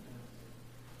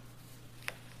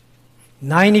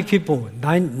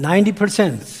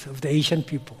 90% of the Asian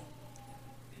people,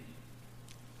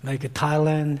 like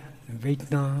Thailand,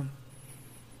 Vietnam,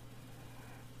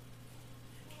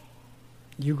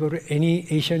 you go to any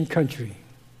Asian country,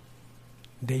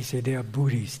 they say they are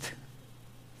Buddhist.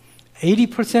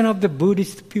 80% of the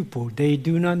Buddhist people, they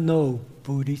do not know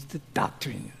Buddhist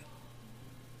doctrine.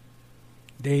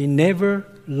 They never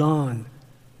learn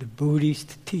the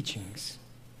Buddhist teachings.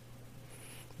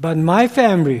 But my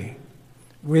family,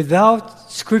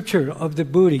 without scripture of the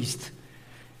Buddhist,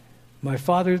 my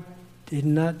father did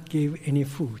not give any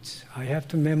foods. I have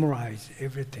to memorize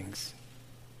everything.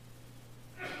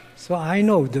 So I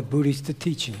know the Buddhist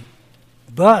teaching.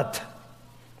 But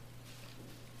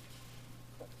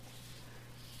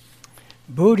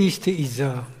Buddhist is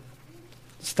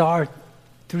start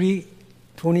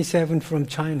 327 from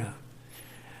China.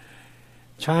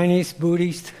 Chinese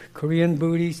Buddhist, Korean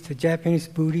Buddhist, Japanese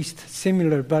Buddhist,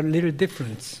 similar but little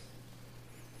difference.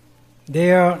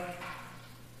 They are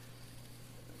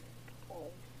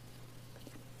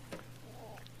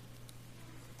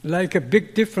like a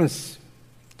big difference.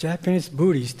 Japanese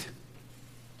Buddhist,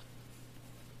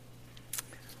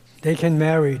 they can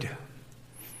marry.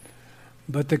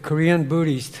 But the Korean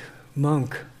Buddhist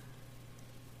monk,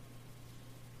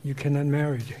 you cannot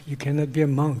marry. You cannot be a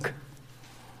monk.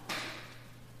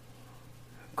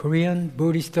 Korean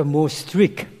Buddhists are more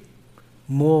strict,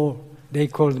 they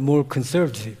call it more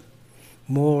conservative,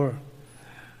 more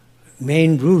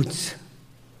main roots.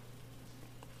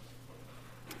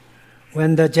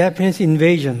 When the Japanese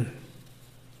invasion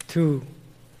to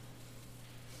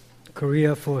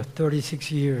Korea for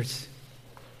 36 years,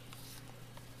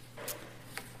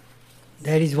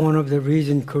 that is one of the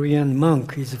reasons Korean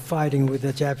monk is fighting with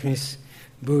the Japanese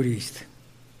Buddhist.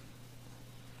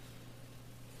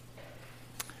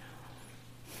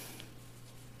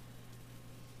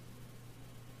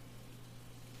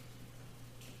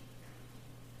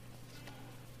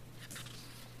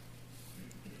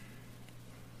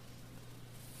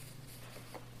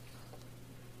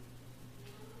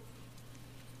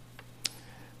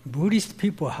 Buddhist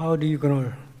people, how are you going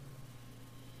to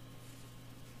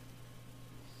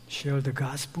share the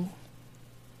gospel?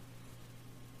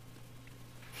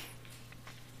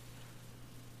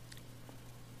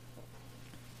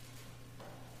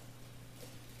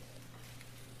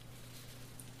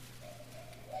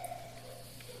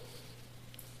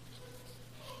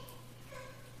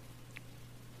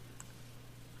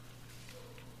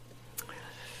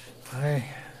 I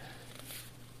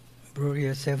brought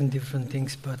here 7 different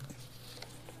things, but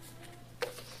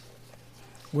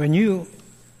when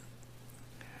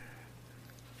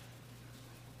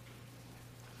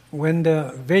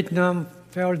the Vietnam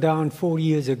fell down 4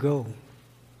 years ago,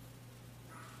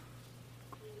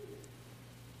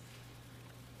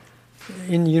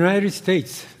 in the United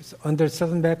States, under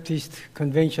Southern Baptist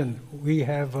Convention, we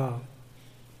have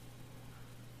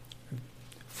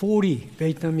 40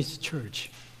 Vietnamese church.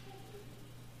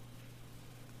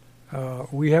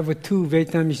 We have 2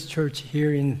 Vietnamese church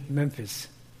here in Memphis.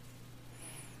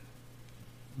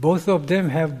 Both of them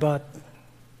have but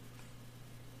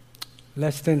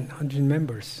less than 100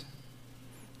 members.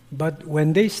 But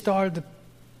when they started the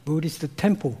Buddhist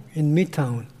temple in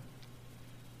Midtown,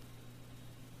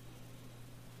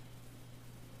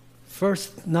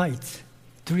 first night,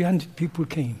 300 people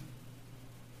came.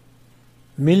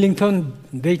 Millington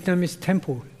Vietnamese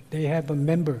temple, they have a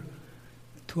member,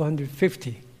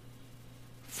 250.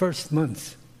 First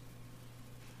month.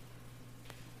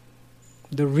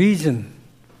 The reason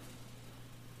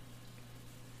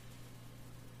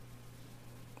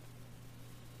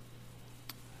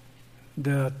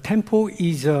the temple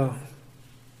is a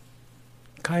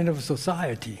kind of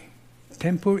society.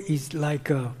 Temple is like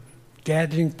a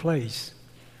gathering place.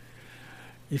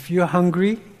 If you're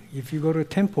hungry, if you go to a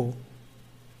temple,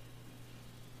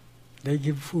 they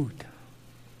give food.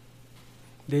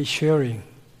 They're sharing.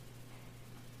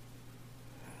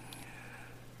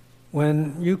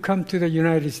 When you come to the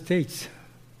United States,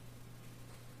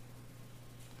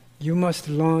 you must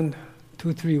learn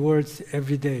 2-3 words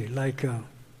every day, like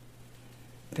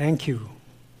thank you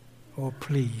or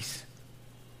please.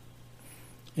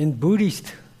 In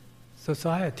Buddhist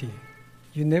society,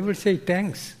 you never say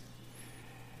thanks.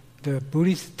 The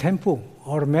Buddhist temple,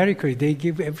 automatically, they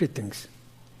give everything.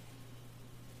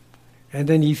 And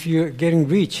then if you're getting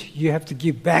rich, you have to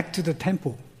give back to the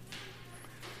temple.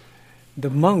 The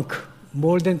monk,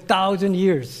 more than 1,000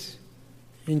 years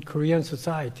in Korean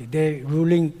society, they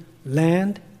ruling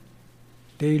land,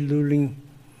 they ruling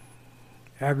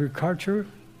agriculture,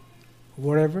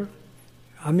 whatever.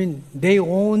 I mean, they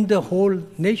own the whole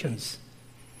nations.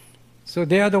 So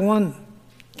they are the one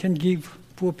can give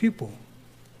poor people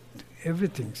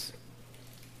everything.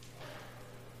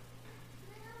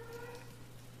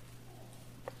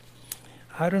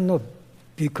 I don't know,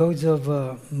 because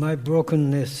of my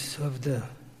brokenness of the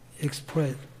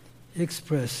express,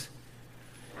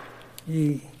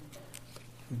 the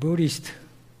Buddhist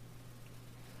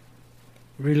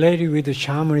related with the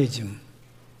shamanism,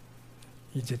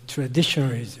 it's a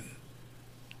traditionalism.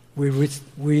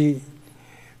 We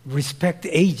respect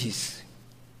ages.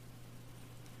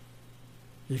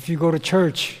 If you go to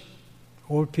church,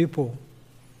 old people,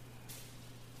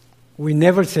 we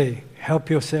never say, help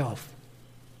yourself.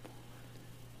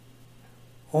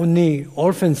 Only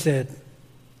orphan said,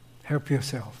 help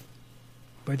yourself.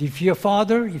 But if you're a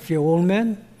father, if you're an old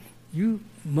man, you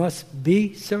must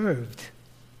be served.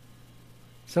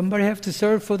 Somebody have to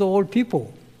serve for the old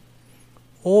people.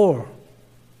 Or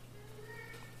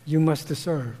you must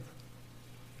serve.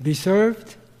 Be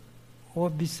served or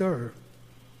be served.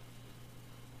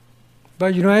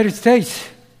 But United States,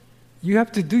 you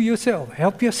have to do yourself,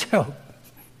 help yourself.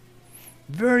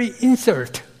 Very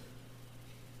insert.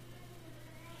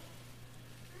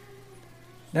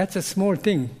 That's a small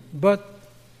thing. But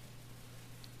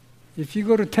if you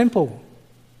go to temple,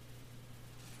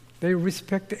 they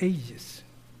respect the ages,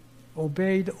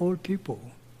 obey the old people.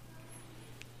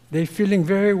 They're feeling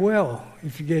very well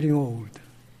if you're getting old.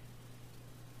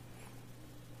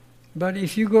 But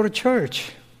if you go to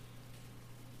church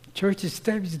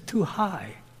step is too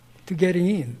high to getting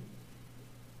in.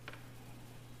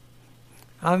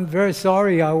 I'm very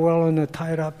sorry I well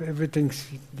tied up everything's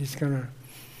this kind of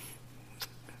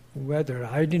weather.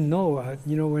 I didn't know.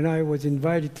 When I was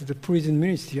invited to the prison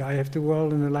ministry, I have to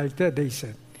like that, they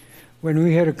said. When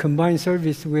we had a combined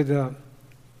service with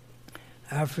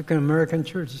African American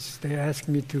churches, they asked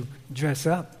me to dress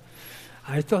up.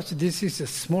 I thought this is a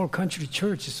small country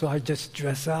church, so I just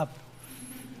dress up.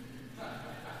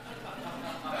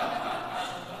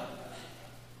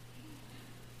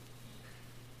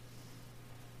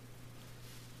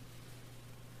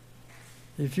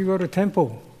 If you go to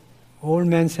temple, old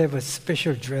men have a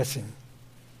special dressing.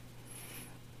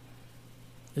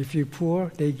 If you're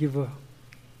poor, they give a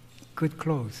good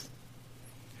clothes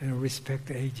and respect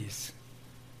the ages.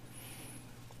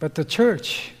 But the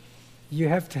church, you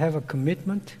have to have a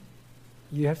commitment.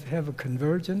 You have to have a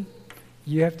conversion.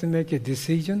 You have to make a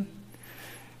decision.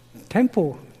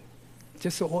 Temple,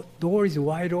 just the door is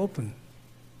wide open.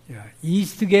 Yeah,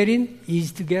 easy to get in,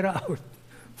 easy to get out.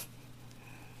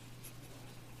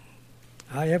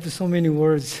 I have so many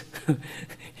words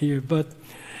here, but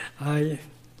I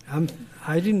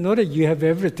didn't know that you have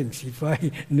everything. If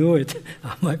I knew it,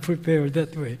 I might prepare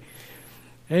that way.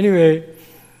 Anyway,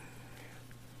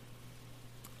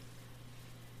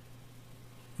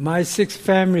 my sixth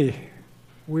family,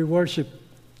 we worship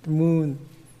the moon.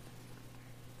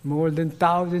 More than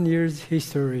 1,000 years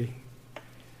history.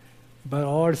 But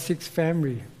all six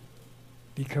family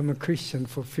become a Christian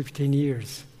for 15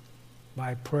 years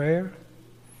by prayer,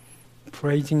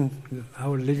 praising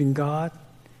our living God,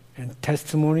 and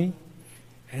testimony.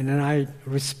 And then I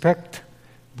respect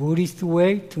Buddhist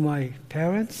way to my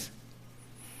parents.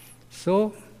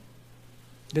 So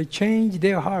they changed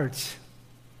their hearts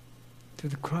to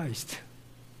the Christ.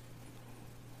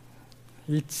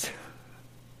 It's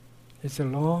a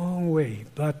long way,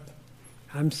 but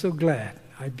I'm so glad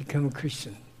I became a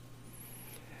Christian.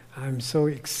 I'm so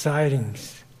exciting.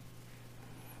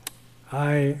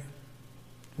 I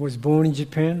was born in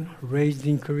Japan, raised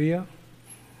in Korea.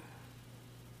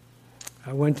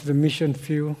 I went to the mission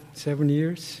field 7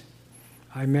 years.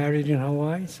 I married in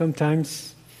Hawaii.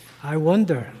 Sometimes I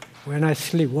wonder when I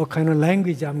sleep what kind of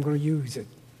language I'm going to use it.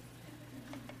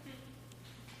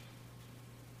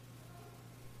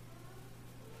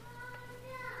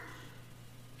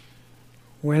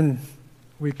 When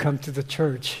we come to the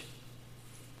church,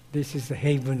 this is the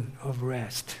haven of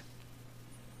rest.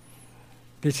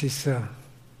 This is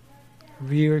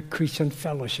real Christian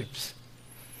fellowships.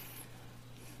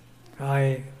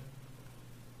 I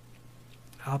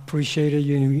appreciated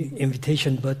your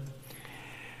invitation, but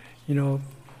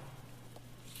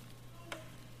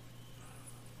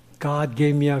God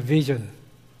gave me a vision.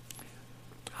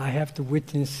 I have to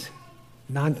witness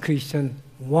non-Christian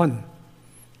one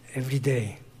every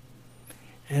day.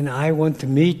 And I want to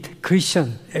meet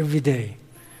Christian every day.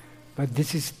 But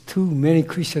this is too many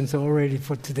Christians already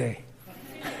for today.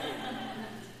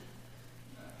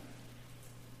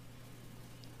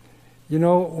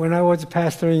 When I was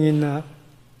pastoring in a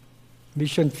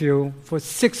mission field for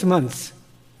 6 months,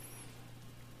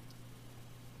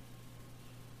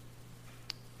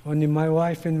 only my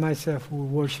wife and myself who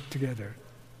worship together.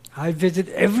 I visit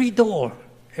every door,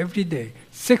 every day.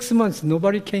 6 months,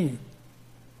 nobody came.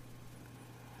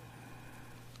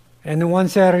 And one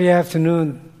Saturday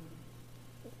afternoon,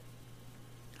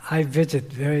 I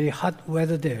visit very hot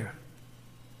weather there.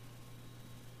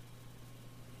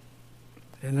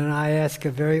 And then I ask a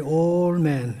very old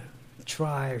man,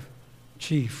 tribe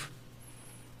chief,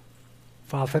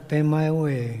 "Fa my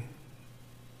way,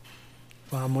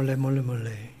 fa mole mole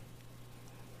mole."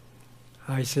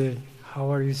 I said,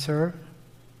 "How are you, sir?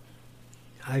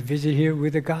 I visit here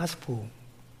with the gospel.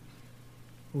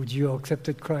 Would you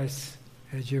accept Christ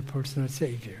as your personal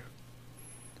Savior?"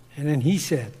 And then he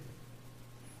said,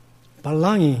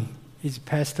 "Palangi is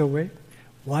passed away.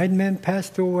 White man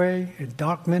passed away, and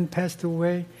dark man passed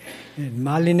away, and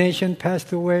Malination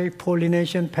passed away,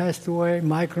 Polynesian passed away,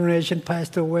 Micronesian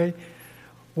passed away.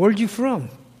 Where'd you from?"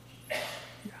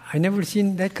 I never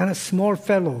seen that kind of small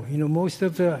fellow. Most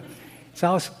of the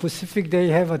South Pacific, they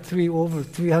have over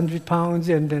 300 pounds,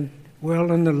 and then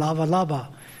on the lava.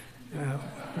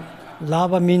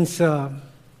 Lava means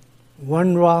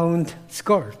one round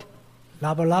skirt.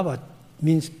 Lava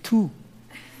means two.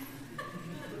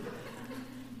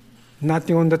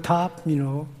 nothing on the top,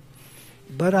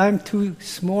 But I'm too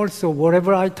small, so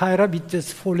whatever I tied up, it's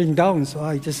just falling down. So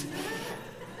I just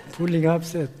pulling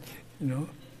upset, And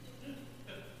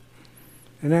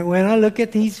then when I look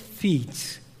at his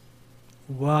feet,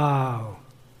 wow,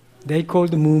 they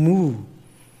called moo.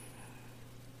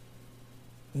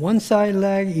 One side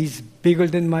leg is bigger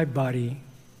than my body,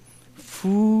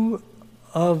 full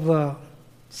of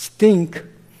stink,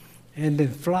 and the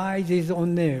flies is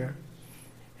on there.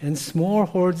 And small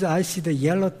holes, I see the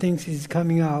yellow things is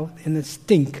coming out, and the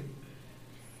stink.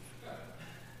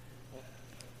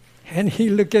 And he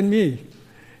looked at me.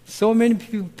 So many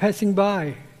people passing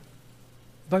by.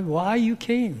 But why you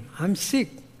came? I'm sick.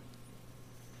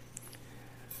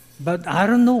 But I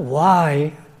don't know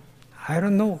why. I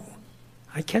don't know.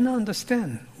 I cannot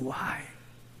understand why.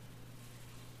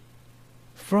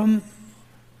 From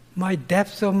my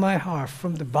depths of my heart,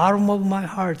 from the bottom of my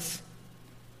heart,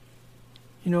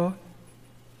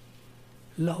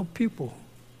 love people.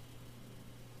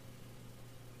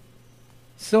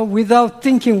 So without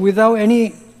thinking, without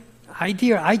any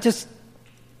idea, I just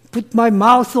put my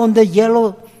mouth on the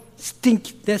yellow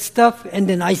stink, that stuff, and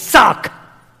then I suck.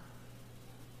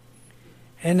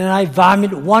 And then I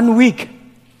vomit 1 week.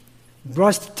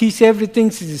 Brush the teeth, everything,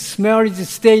 the smell is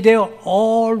stay there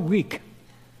all week.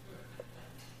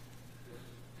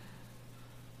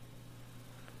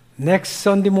 Next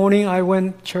Sunday morning, I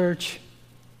went church.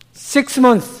 6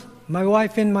 months, my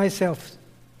wife and myself,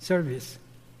 service.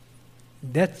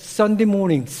 That Sunday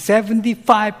morning,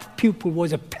 75 people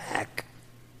was a pack.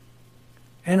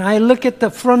 And I look at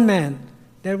the front man,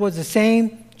 that was the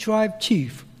same tribe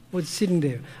chief, was sitting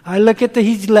there. I look at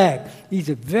his leg. He's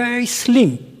a very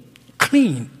slim,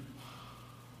 clean.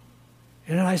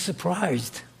 And I was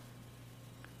surprised.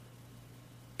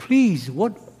 Please,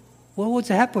 what was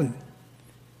happened?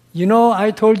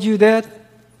 I told you that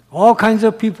all kinds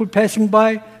of people passing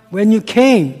by. When you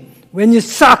came, when you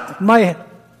sucked my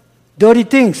dirty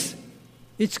things,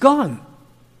 it's gone.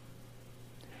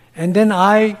 And then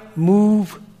I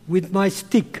move with my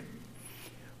stick.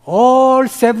 All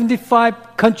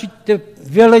 75 country, the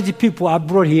village people I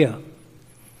brought here.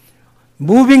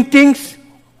 Moving things,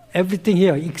 everything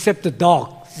here, except the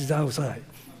dog is outside.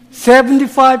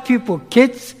 75 people,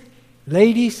 kids,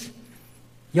 ladies,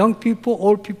 young people,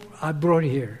 old people, I brought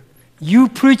here. You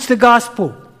preach the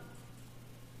gospel.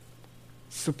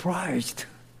 Surprised.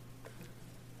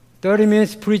 30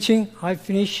 minutes preaching, I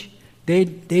finished. They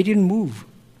didn't move.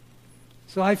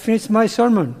 So I finished my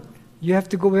sermon. You have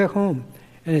to go back home.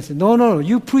 And I said, no,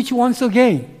 you preach once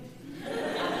again.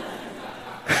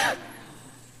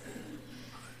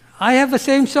 I have the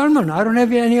same sermon. I don't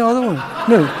have any other one.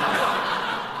 No.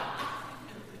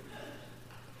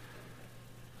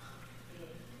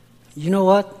 You know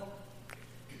what?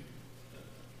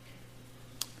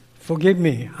 Forgive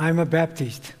me, I'm a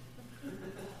Baptist.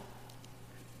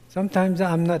 Sometimes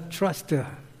I'm not trust the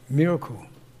miracle.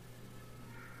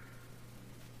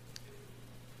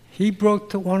 He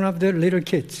brought one of the little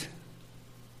kids.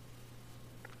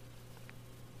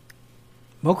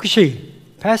 Mokushi,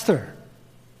 pastor,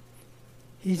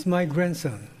 he's my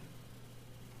grandson.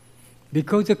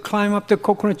 Because he climbed up the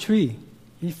coconut tree,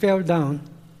 he fell down.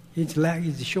 His leg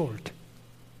is short.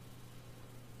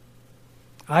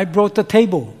 I brought the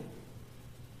table.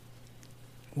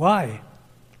 Why?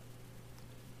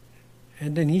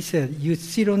 And then he said, you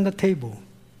sit on the table.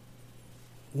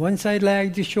 One side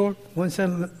leg is short, one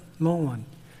side long one.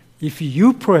 If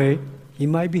you pray, he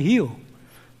might be healed.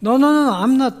 No,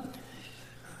 I'm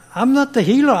not the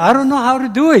healer. I don't know how to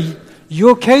do it.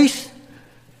 Your case,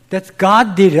 that's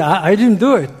God did it. I didn't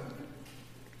do it.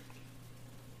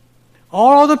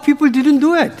 All other people didn't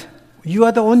do it. You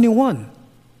are the only one.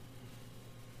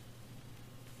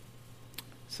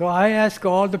 So I ask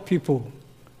all the people,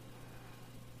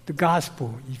 the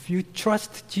gospel, if you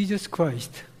trust Jesus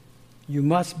Christ, you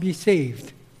must be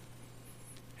saved.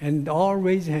 And all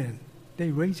raise hand. They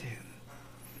raise hand.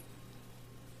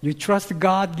 You trust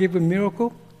God give a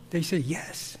miracle? They say,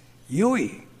 yes.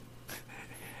 Yui.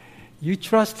 You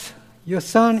trust your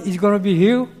son is going to be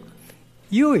healed?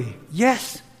 Yui.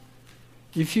 Yes.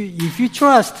 If you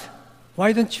trust,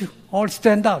 why don't you all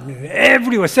stand up?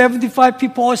 Everywhere, 75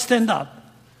 people all stand up.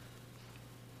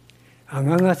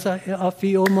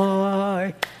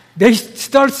 They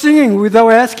start singing without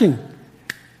asking.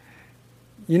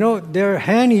 Their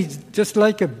hand is just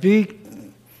like a big.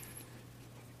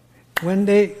 When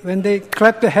they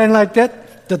clap the hand like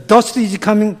that, the dust is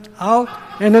coming out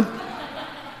and then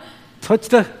touch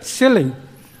the ceiling.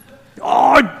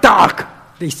 All dark.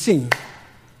 They sing.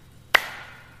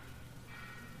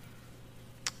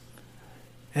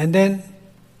 And then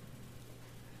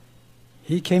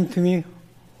He came to me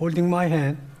holding my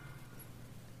hand,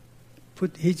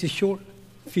 put his short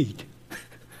feet.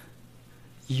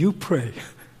 You pray.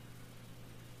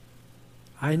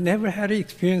 I never had an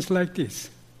experience like this.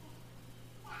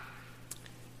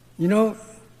 You know,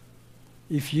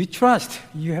 if you trust,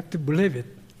 you have to believe it.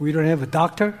 We don't have a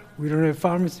doctor, we don't have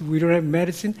pharmacy, we don't have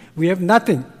medicine, we have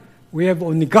nothing. We have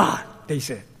only God, they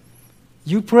said.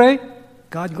 You pray,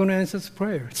 God's going to answer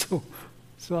prayer.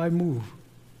 So I move.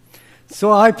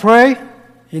 So I pray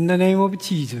in the name of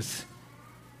Jesus.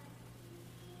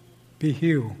 Be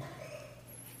healed.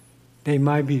 They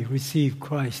might be receive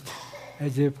Christ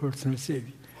as their personal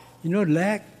Savior. You know,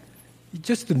 leg, it's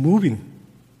just moving.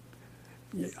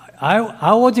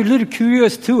 I was a little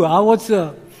curious too.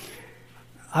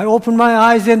 I opened my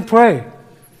eyes and pray.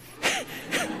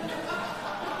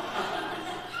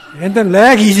 And the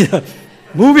leg is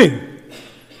moving.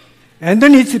 And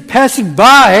then it's passing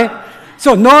by.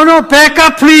 So, no, back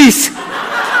up, please.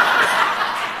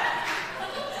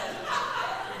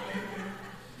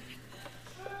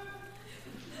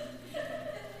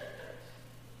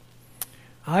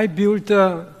 I built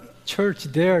a church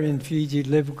there in Fiji,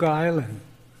 Levuka Island,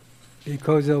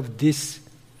 because of this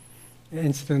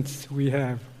instance we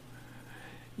have.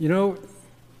 You know,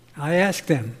 I asked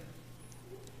them,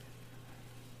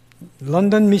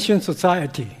 London Mission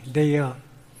Society,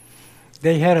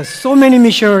 they had so many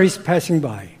missionaries passing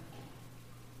by.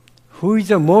 Who is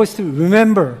the most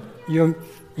remember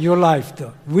your life?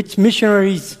 Which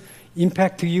missionaries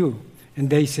impact you? And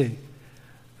they say,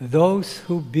 those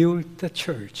who built the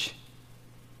church.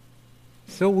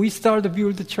 So we started to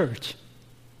build the church.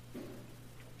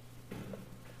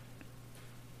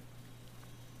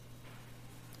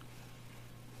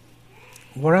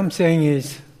 What I'm saying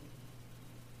is,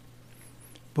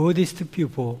 Buddhist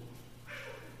people,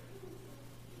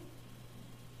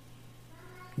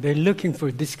 they're looking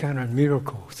for this kind of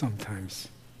miracle sometimes.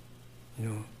 You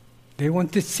know, they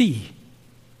want to see.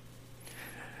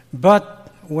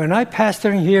 But when I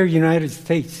pastor here in the United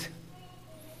States,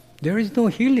 there is no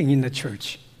healing in the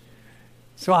church.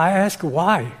 So I ask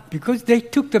why? Because they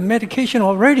took the medication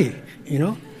already, you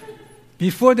know.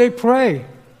 Before they pray,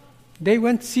 they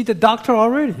went to see the doctor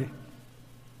already.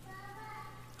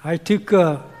 I took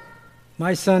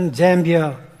my son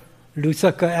Zambia,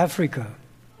 Lusaka, Africa.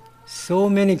 So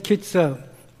many kids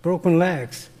broken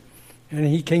legs. And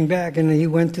he came back and he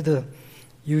went to the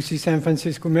UC San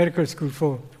Francisco Medical School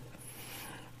for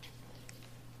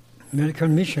medical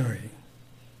missionary.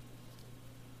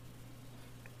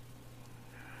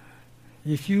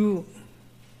 If you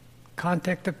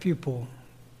contact the people,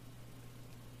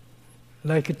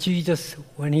 like Jesus,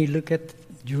 when he looked at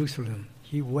Jerusalem,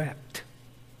 he wept.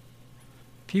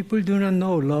 People do not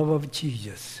know love of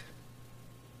Jesus.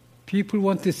 People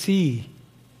want to see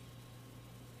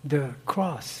the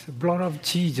cross, the blood of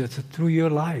Jesus through your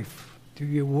life, through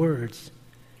your words.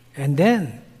 And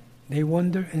then they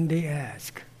wonder and they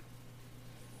ask.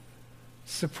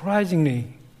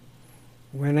 Surprisingly,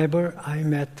 whenever I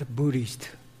met a Buddhist,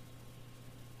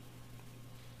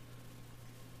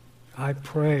 I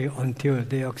pray until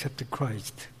they accept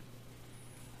Christ.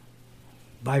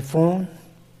 By phone,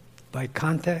 by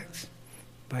contacts,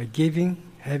 by giving,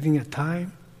 having a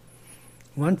time.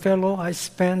 One fellow I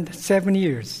spent 7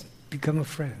 years become a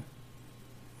friend.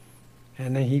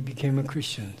 And then he became a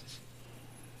Christian.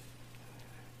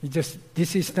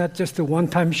 This is not just a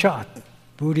one-time shot.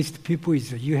 Buddhist people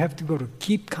you have to go to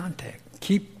keep contact,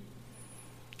 keep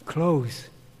close.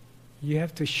 You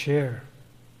have to share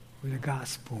with the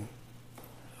gospel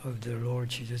of the Lord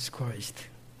Jesus Christ.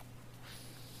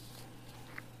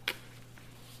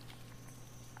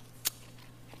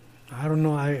 I don't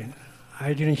know,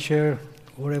 I didn't share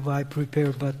whatever I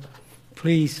prepared, but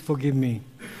please forgive me.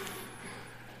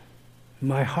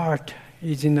 My heart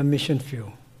is in the mission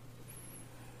field.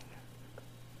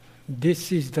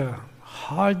 This is the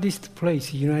hardest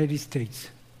place in the United States.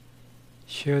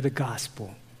 Share the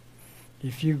gospel.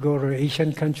 If you go to an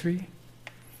Asian country,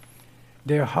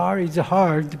 their heart is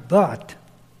hard, but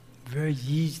very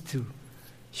easy to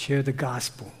share the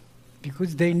gospel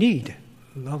because they need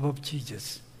love of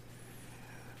Jesus.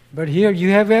 But here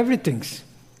you have everything.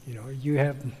 You know, you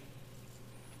have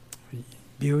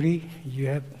beauty, you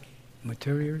have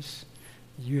materials,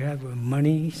 you have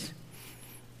monies,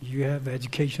 you have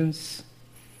educations,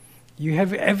 you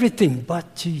have everything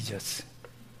but Jesus.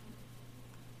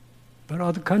 But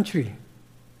other country,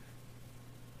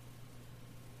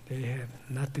 they have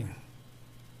nothing.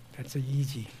 That's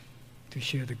easy to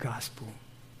share the gospel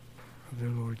of the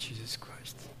Lord Jesus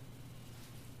Christ.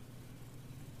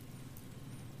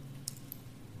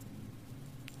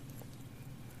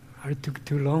 I took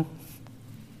too long?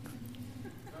 No,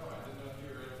 I didn't know if you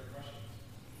were ready for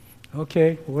questions.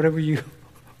 Okay, whatever you...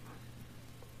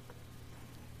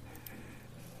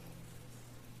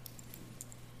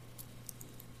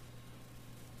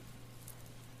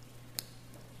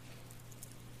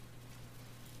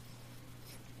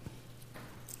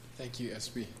 Thank you,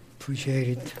 SB. Appreciate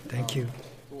it. Thank you.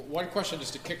 One question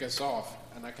just to kick us off,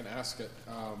 and I can ask it.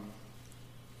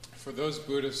 For those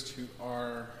Buddhists who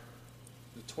are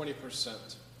the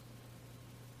 20%,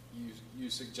 you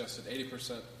suggested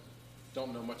 80%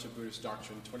 don't know much of Buddhist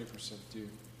doctrine, 20% do.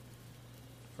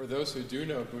 For those who do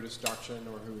know Buddhist doctrine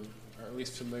or who are at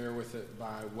least familiar with it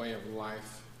by way of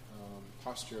life,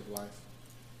 posture of life,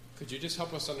 could you just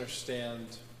help us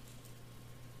understand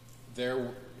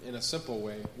in a simple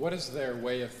way, what is their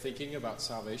way of thinking about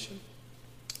salvation?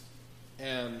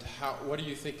 And what do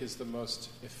you think is the most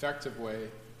effective way?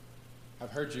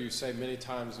 I've heard you say many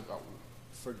times about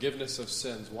forgiveness of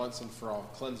sins once and for all,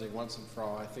 cleansing once and for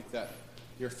all. I think that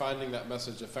you're finding that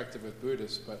message effective with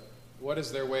Buddhists, but what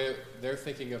is their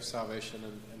thinking of salvation,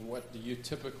 and what do you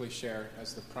typically share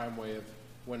as the prime way of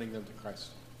winning them to Christ?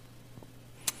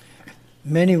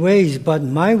 Many ways, but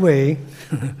my way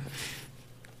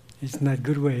it's not a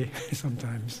good way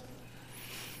sometimes.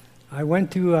 I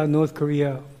went to North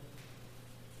Korea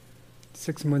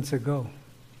 6 months ago.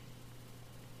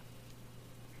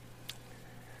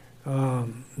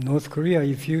 North Korea,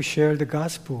 if you share the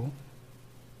gospel,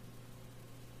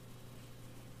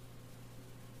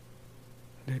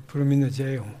 they put them in the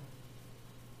jail.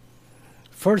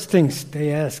 First things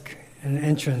they ask an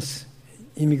entrance,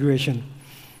 immigration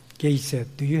gate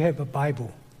said, "Do you have a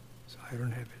Bible?" So I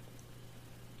don't have it.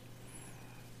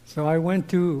 So I went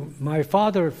to my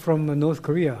father from North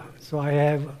Korea, so I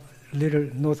have a little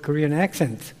North Korean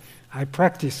accent. I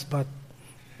practiced about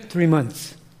 3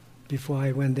 months before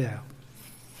I went there.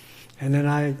 And then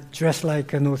I dressed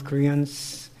like North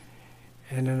Koreans,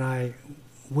 and then I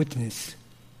witnessed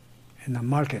in the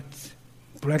markets,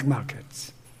 black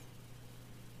markets.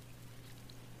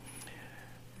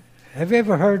 Have you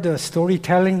ever heard the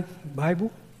storytelling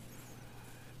Bible?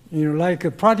 You know, like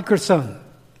a prodigal son.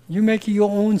 You make your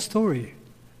own story.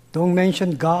 Don't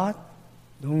mention God.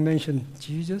 Don't mention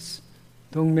Jesus.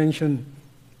 Don't mention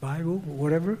Bible,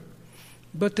 whatever.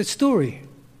 But the story,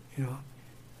 you know.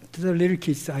 To the little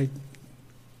kids, I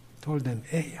told them,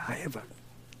 "Hey, I have a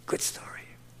good story."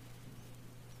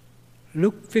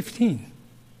 Luke 15.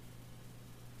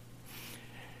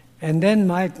 And then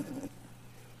my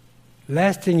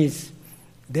last thing is,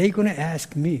 they're going to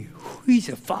ask me, who is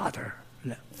a father?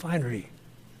 Finally.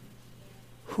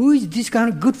 Who is this kind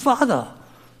of good father?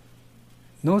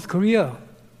 North Korea,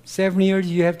 7 years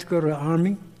you have to go to the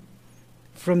army.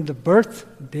 From the birth,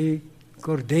 they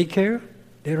go to daycare.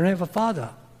 They don't have a father.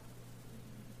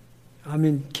 I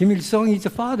mean, Kim Il-sung is a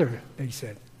father, they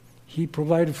said. He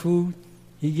provided food.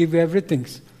 He gave everything.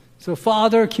 So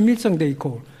father, Kim Il-sung, they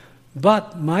call.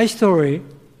 But my story,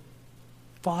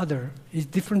 father is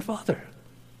different father.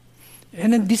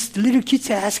 And then these little kids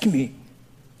ask me,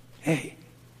 "Hey,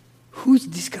 who's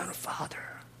this kind of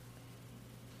father?"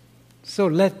 So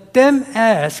let them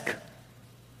ask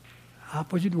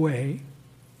opposite way.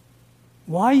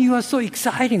 Why you are so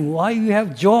exciting? Why you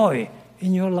have joy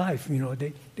in your life? You know,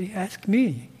 they ask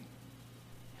me.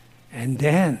 And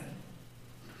then,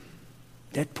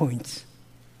 that point,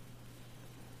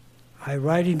 I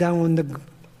write it down on the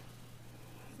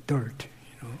dirt,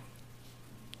 you know,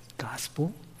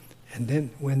 gospel. And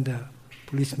then when the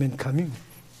policemen come in,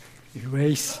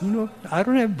 erase, you know, I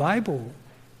don't have Bible.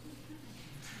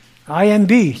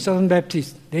 IMB, Southern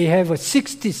Baptist, they have a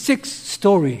 66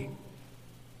 story,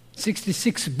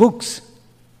 66 books,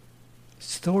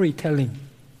 storytelling.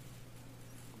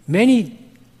 Many,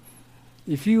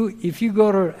 if you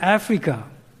go to Africa,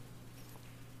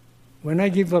 when I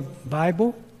give a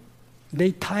Bible,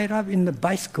 they tie it up in the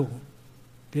bicycle.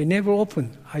 They never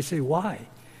open. I say, why?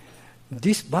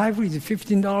 This Bible is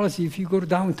 $15. If you go to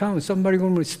downtown, somebody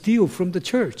going to steal from the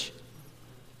church.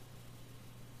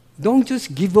 Don't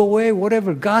just give away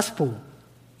whatever gospel,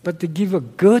 but to give a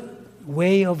good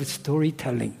way of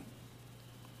storytelling.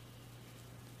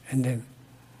 And then,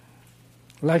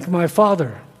 like my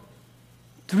father,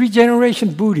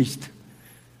 3-generation Buddhist.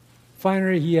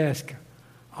 Finally, he asked,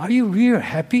 "Are you real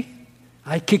happy?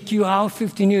 I kicked you out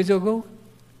 15 years ago?"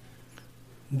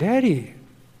 "Daddy,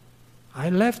 I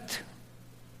left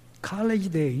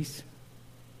college days.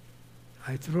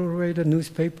 I threw away the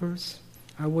newspapers.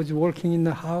 I was working in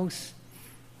the house,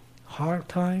 hard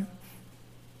time,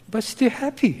 but still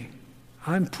happy.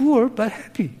 I'm poor, but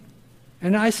happy.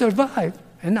 And I survived,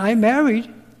 and I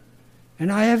married,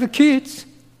 and I have kids,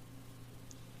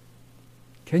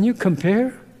 Can you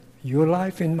compare your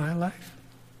life and my life?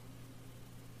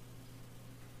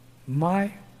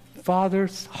 My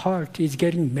father's heart is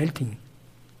getting melting.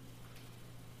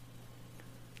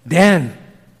 Then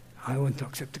I want to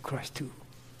accept the Christ too.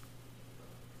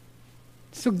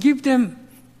 So give them,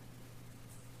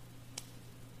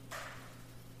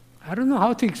 I don't know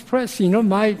how to express,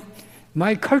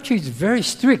 my culture is very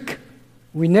strict.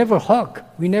 We never hug,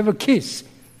 we never kiss.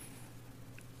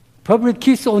 Public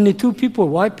kiss only two people,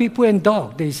 white people and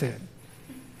dog, they said.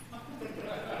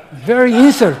 Very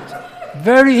insult.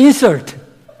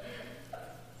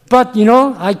 But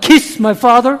I kiss my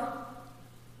father.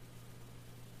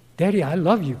 Daddy, I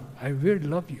love you. I really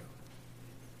love you.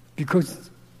 Because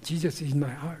Jesus is in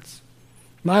my heart.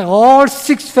 My all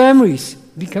 6 families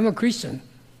become a Christian.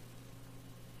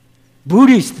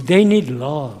 Buddhists, they need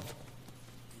love.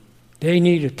 They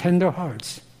need tender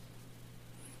hearts.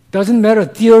 Doesn't matter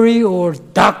theory or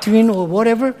doctrine or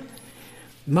whatever.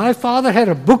 My father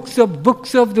had books of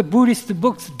the Buddhist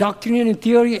books, doctrine and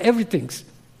theory, everything.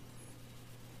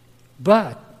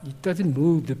 But it doesn't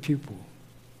move the people.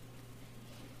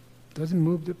 Doesn't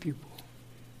move the people.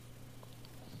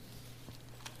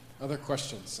 Other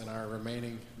questions in our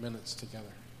remaining minutes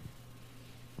together?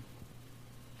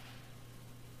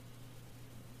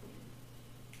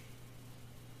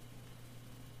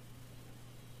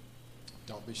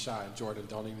 Don't be shy. And Jordan,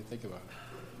 don't even think about it.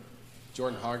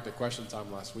 Jordan hogged the question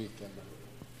time last week, and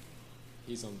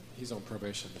he's on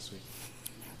probation this week.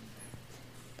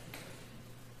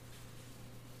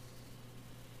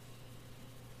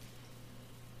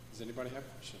 Does anybody have a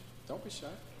question? Don't be shy.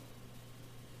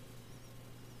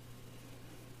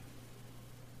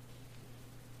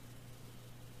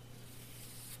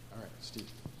 All right,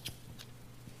 Steve.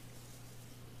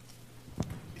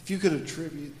 If you could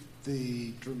attribute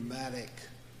the dramatic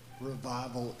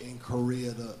revival in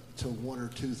Korea to one or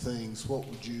two things, what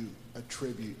would you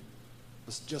attribute,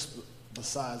 just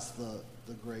besides the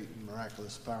great and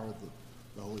miraculous power of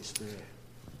the Holy Spirit?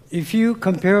 If you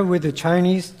compare with the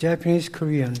Chinese, Japanese,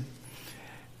 Korean,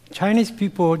 Chinese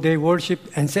people, they worship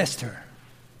ancestor.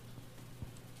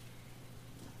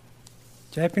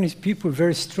 Japanese people,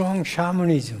 very strong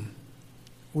shamanism.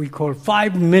 We call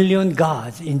 5 million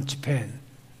gods in Japan.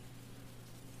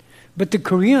 But the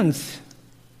Koreans,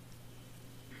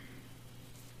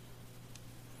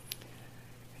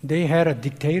 they had a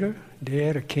dictator, they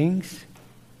had a kings,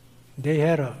 they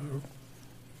had a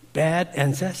bad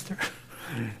ancestor.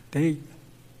 They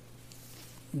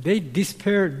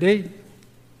despaired,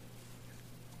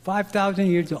 5,000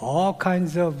 years, all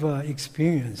kinds of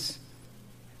experience.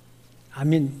 I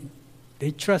mean,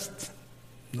 they trust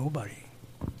nobody.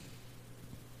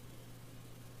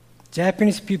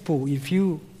 Japanese people,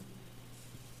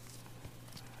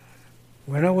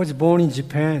 when I was born in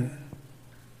Japan,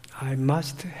 I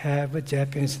must have a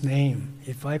Japanese name.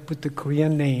 If I put the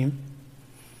Korean name,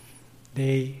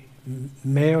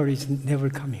 mayor is never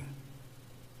coming.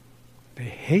 They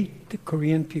hate the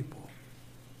Korean people.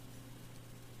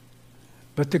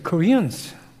 But the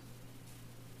Koreans,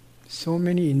 so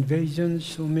many invasions,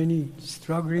 so many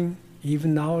struggling,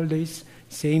 even nowadays,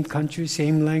 same country,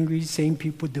 same language, same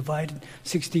people divided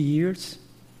 60 years.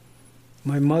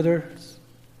 My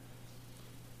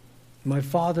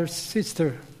father's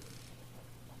sister,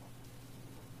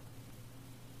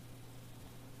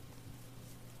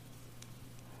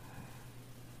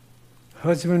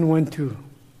 husband went to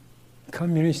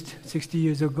communist 60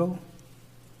 years ago.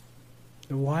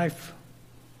 The wife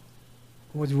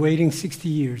was waiting 60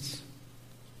 years.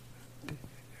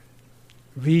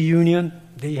 Reunion,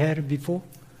 they had it before,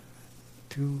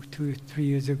 2 or 3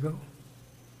 years ago.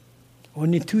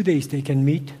 Only 2 days they can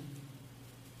meet,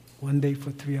 1 day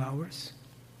for 3 hours.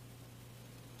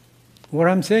 What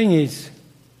I'm saying is,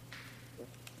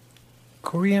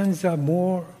 Koreans are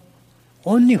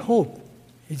only hope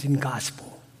is in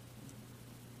gospel.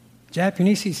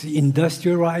 Japanese is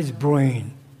industrialized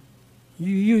brain.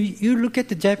 You look at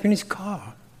the Japanese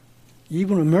car.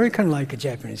 Even American like a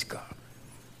Japanese car.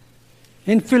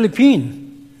 In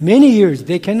Philippines, many years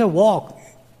they cannot walk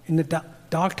in the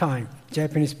dark time,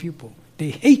 Japanese people.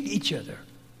 They hate each other.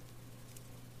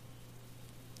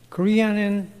 Korean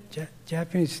and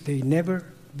Japanese, they never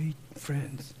be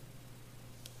friends.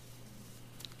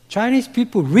 Chinese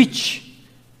people rich,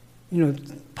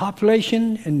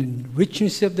 population and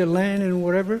richness of the land and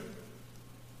whatever,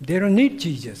 they don't need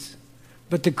Jesus.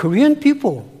 But the Korean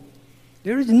people,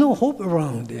 there is no hope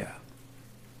around there.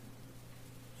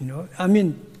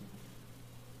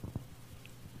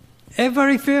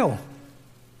 Everybody fail.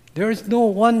 There is no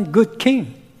one good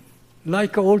king.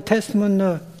 Like Old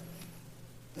Testament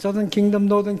Southern Kingdom,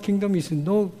 Northern Kingdom is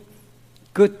no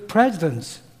good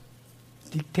presidents.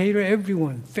 Dictator,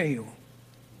 everyone fail.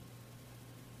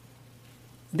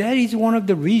 That is one of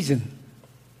the reasons.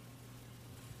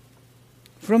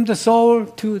 From the Seoul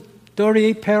to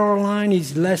 38 parallel line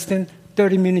is less than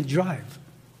 30-minute drive.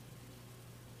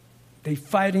 They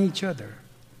fighting each other.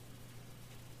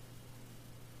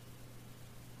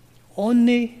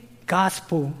 Only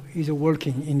gospel is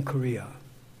working in Korea.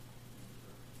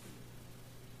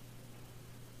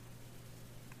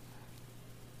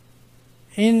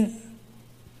 In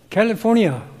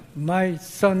California, my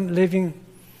son living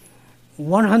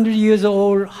 100 years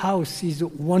old house is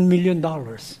 $1 million.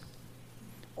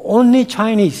 Only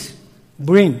Chinese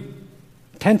bring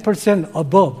 10%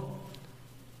 above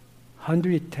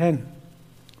 110,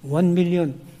 $1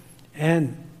 million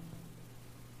and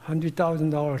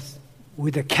 $100,000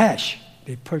 with the cash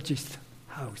they purchased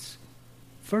house.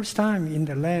 First time in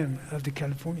the land of the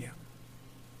California.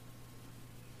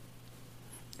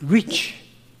 Rich.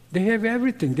 They have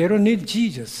everything. They don't need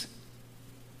Jesus.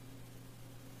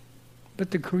 But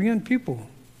the Korean people,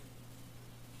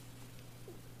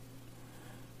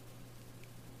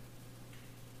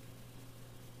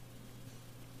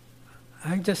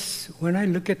 when I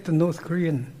look at the North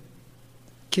Korean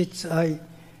kids, when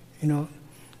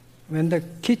the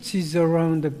kids is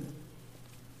around the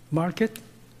market,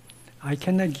 I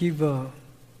cannot give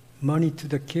money to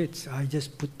the kids. I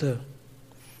just put the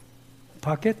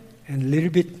pocket and a little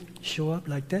bit show up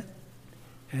like that.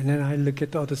 And then I look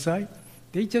at the other side.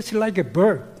 They just like a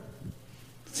bird,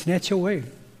 snatch away.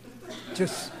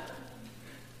 Just,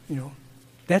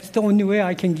 that's the only way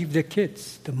I can give the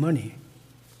kids the money.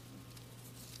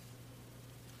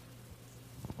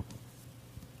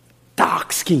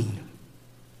 Dark skin.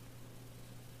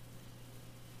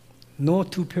 No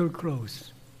 2 pair of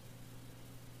clothes.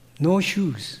 No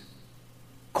shoes.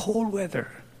 Cold weather.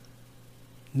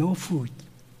 No food.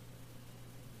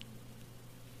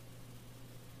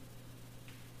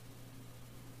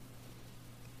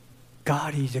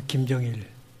 God is a Kim Jong-il.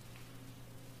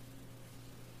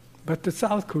 But the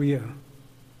South Korea,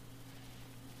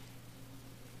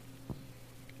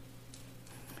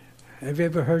 have you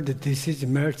ever heard that this is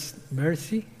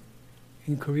mercy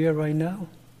in Korea right now?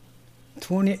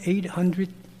 2,800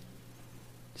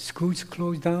 schools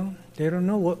closed down. They don't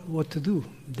know what to do,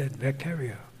 that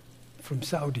bacteria from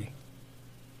Saudi.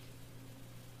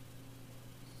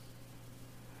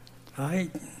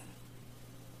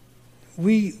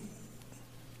 We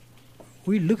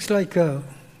looks like a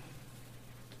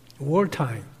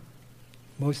wartime,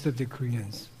 most of the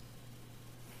Koreans.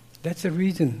 That's the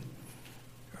reason.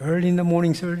 Early in the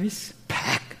morning service,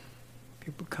 pack.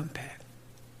 People come pack.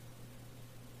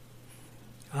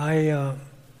 I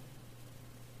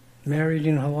married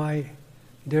in Hawaii.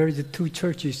 There is 2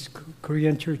 churches,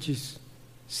 Korean churches,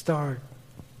 start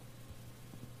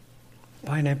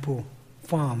pineapple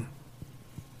farm.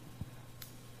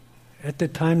 At the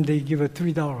time, they give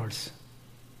 $3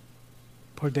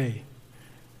 per day.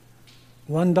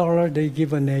 $1 they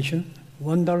give a nation,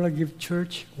 $1 give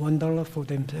church, $1 for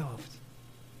themselves.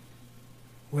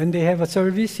 When they have a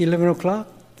service, 11 o'clock,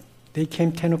 they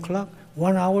came 10 o'clock,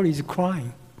 1 hour is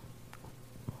crying.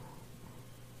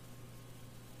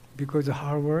 Because of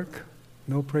hard work,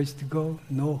 no place to go,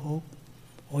 no hope.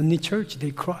 Only church,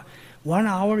 they cry. 1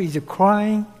 hour is a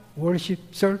crying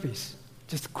worship service.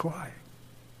 Just cry.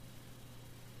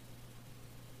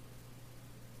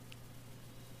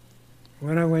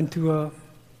 When I went to a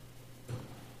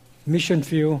mission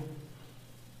field,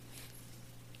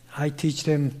 I teach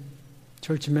them,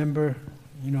 church member,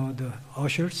 the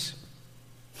ushers.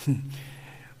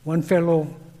 One fellow,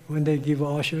 when they give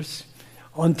ushers,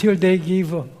 until they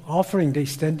give offering, they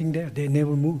standing there, they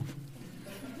never move.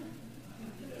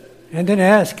 And then I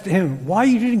asked him, why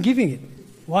you didn't giving it?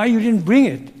 Why you didn't bring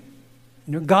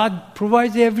it? God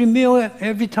provides every meal,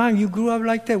 every time you grew up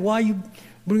like that. Why you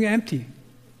bring it empty?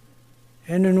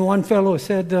 And then one fellow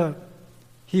said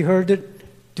he heard it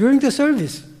during the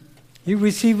service. He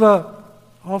received a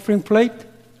offering plate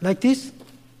like this.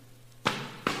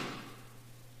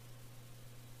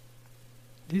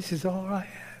 This is all I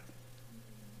have.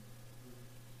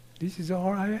 This is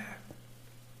all I have.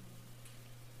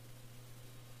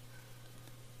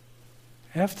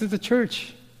 After the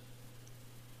church,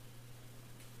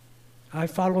 I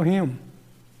follow him.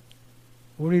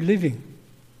 Where are you living?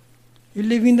 You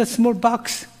live in a small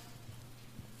box.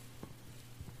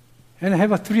 And I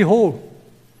have a 3-hole.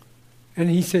 And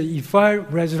he said, if I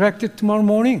resurrected tomorrow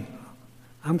morning,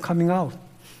 I'm coming out.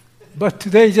 But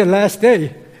today is the last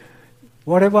day.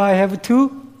 Whatever I have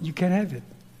too, you can have it.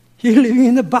 He living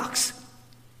in a box.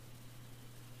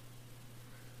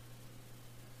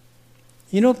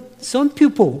 Some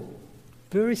people,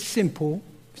 very simple,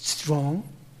 strong,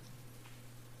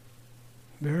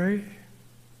 very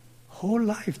whole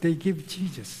life they give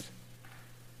Jesus.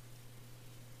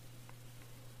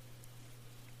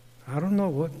 I don't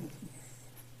know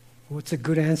what's a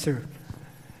good answer.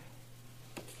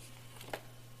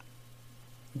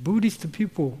 Buddhist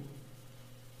people,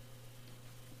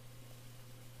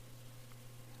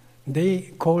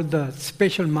 they call the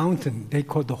special mountain, they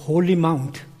call the Holy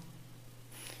Mount.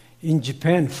 In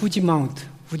Japan,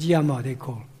 Fujiyama they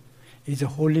call, is a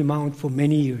holy mount for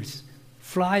many years.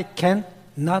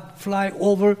 Cannot fly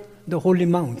over the Holy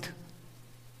Mount.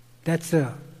 That's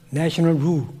a national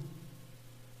rule.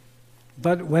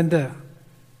 But when the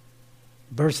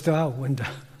burst out,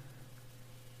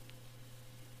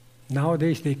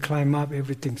 nowadays they climb up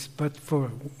everything. But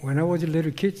when I was a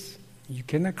little kid, you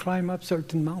cannot climb up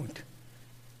certain mount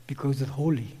because it's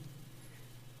holy.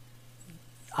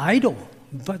 Idol,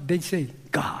 but they say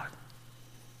God.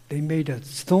 They made a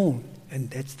stone, and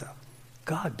that's the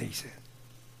God, they said.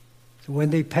 So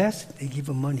when they pass, they give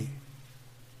them money.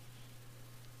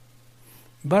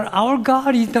 But our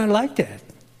God is not like that.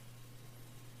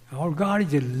 Our God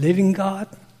is a living God.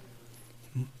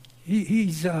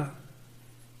 He's. Have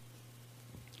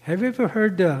you ever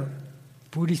heard the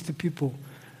Buddhist people?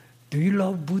 Do you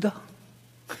love Buddha?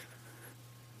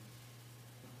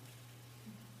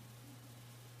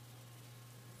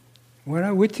 When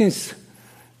I witnessed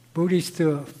Buddhist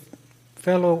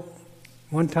fellow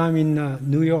one time in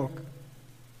New York,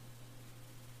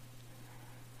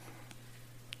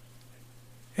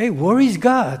 hey, where is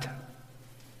God?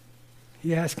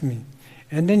 He asked me.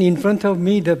 And then in front of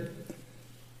me, the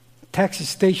taxi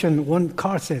station, one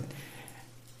car said,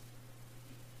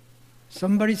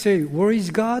 somebody say, where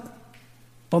is God?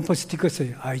 Bumper sticker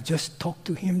say, I just talked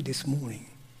to him this morning.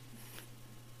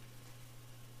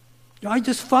 I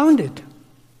just found it.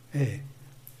 Hey,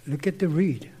 look at the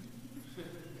read.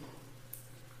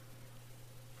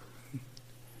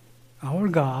 Our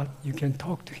God, you can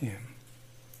talk to him.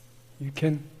 You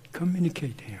can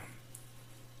communicate to him.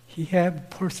 He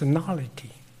have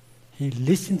personality. He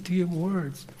listens to your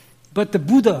words. But the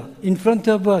Buddha in front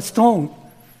of a stone,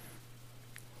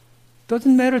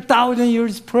 doesn't matter 1,000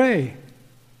 years pray.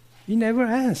 He never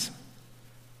answers.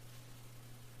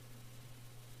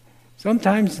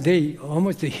 Sometimes they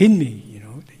almost hit me,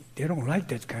 They don't like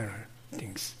that kind of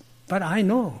things. But I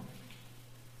know.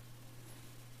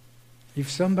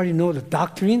 If somebody knows the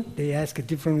doctrine, they ask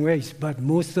different ways. But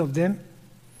most of them,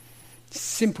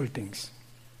 simple things.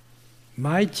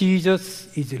 My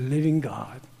Jesus is a living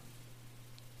God.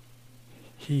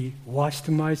 He washed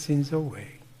my sins away.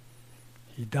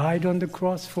 He died on the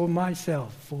cross for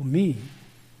myself, for me.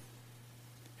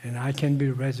 And I can be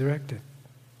resurrected.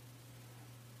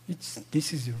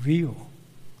 This is real.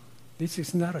 This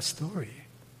is not a story.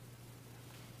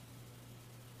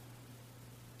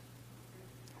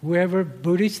 Whoever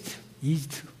Buddhist is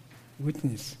to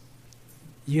witness.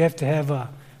 You have to have a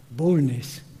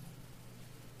boldness.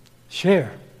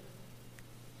 Share.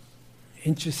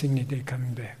 Interestingly, they're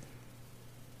coming back.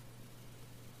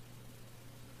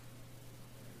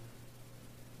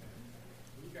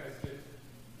 I'm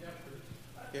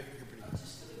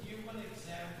just going to give one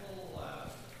example. A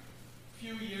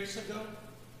few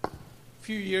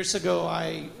years ago,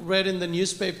 I read in the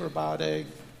newspaper about a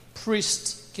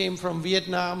priest came from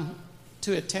Vietnam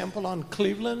to a temple on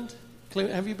Cleveland.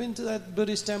 Have you been to that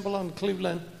Buddhist temple on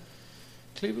Cleveland?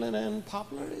 Cleveland and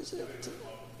Poplar, is it?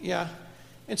 Yeah.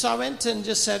 And so I went and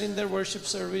just sat in their worship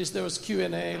service. There was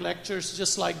Q&A, lectures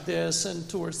just like this, and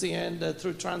towards the end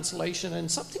through translation.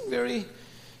 And something very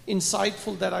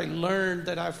insightful that I learned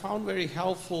that I found very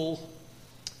helpful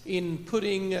in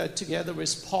putting together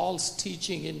with Paul's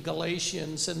teaching in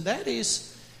Galatians. And that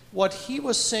is what he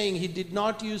was saying. He did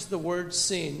not use the word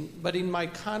sin, but in my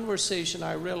conversation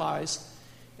I realized,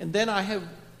 and then I have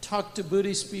talked to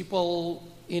Buddhist people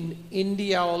in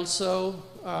India also.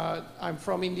 I'm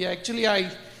from India. Actually,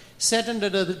 I sat under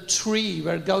the tree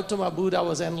where Gautama Buddha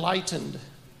was enlightened.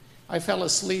 I fell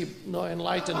asleep, no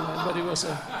enlightenment, but it was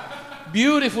a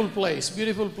beautiful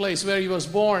place where he was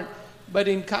born. But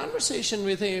in conversation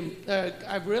with him,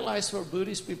 I've realized for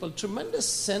Buddhist people, tremendous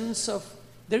sense of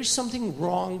there is something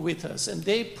wrong with us. And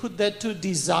they put that to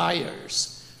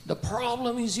desires. The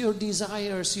problem is your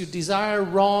desires. You desire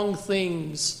wrong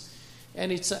things.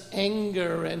 And it's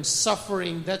anger and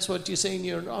suffering. That's what you say in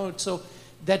your note. So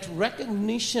that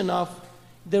recognition of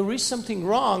there is something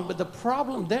wrong, but the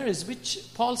problem there is, which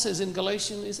Paul says in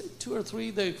Galatians, is it 2 or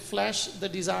 3, the flesh, the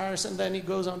desires, and then he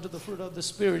goes on to the fruit of the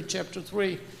Spirit, chapter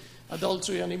 3.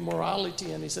 adultery and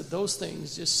immorality, and he said those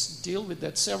things, just deal with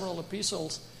that. Several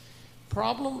epistles.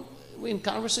 Problem in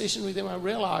conversation with him, I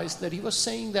realized that he was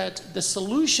saying that the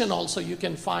solution also you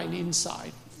can find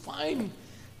inside.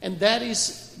 And that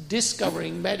is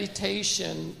discovering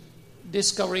meditation,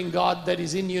 discovering God that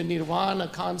is in you, nirvana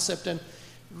concept, and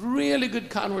really good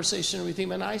conversation with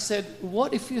him. And I said,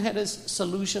 what if you had a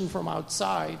solution from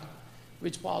outside,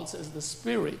 which Paul says the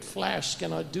spirit, flesh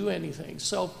cannot do anything.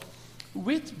 So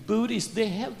with Buddhists, they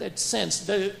have that sense,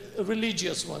 the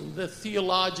religious one, the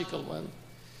theological one.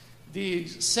 The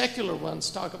secular ones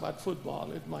talk about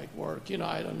football. It might work,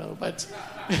 I don't know. But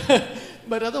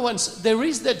but other ones, there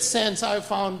is that sense I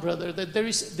found, brother, that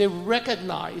they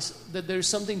recognize that there is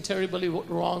something terribly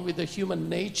wrong with the human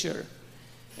nature.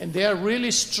 And they are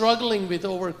really struggling with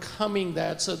overcoming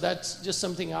that. So that's just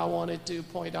something I wanted to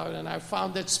point out. And I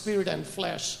found that spirit and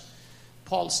flesh,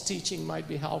 Paul's teaching might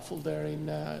be helpful there in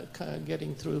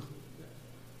getting through.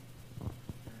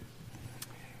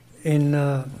 In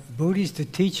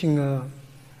Buddhist teaching,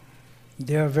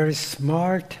 they are very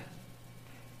smart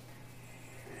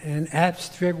and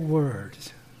abstract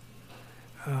words.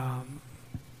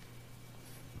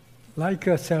 Like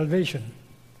salvation,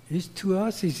 to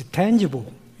us is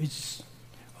tangible. It's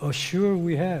a sure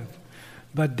we have.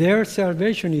 But their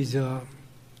salvation is,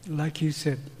 like you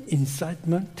said,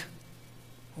 incitement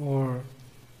or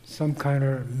some kind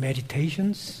of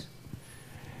meditations.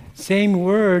 Same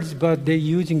words, but they're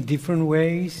using different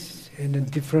ways and in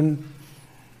different.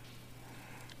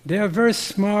 They are very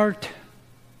smart.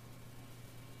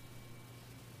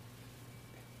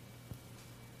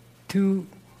 To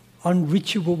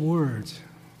unreachable words.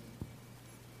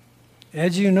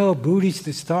 As you know,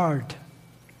 Buddhists start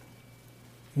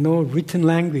no written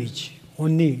language,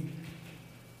 only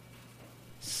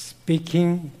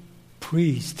speaking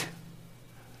priest.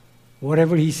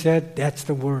 Whatever he said, that's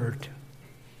the word.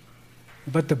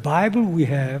 But the Bible we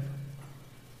have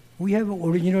an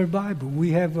original Bible. We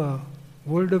have a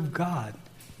Word of God.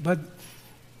 But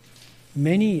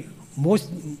more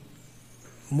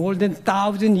than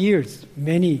 1,000 years,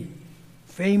 many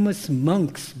famous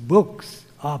monks' books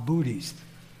are Buddhist.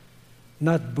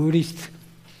 Not Buddhist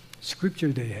scripture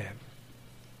they have.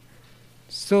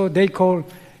 So they call,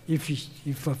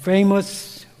 if a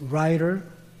famous writer,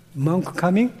 monk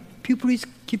coming, people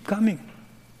keep coming.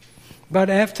 But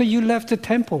after you left the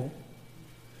temple,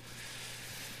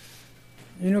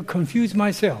 confuse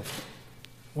myself.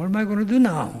 What am I going to do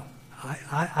now?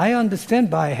 I understand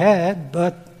by head,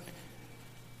 but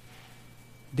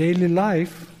daily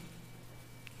life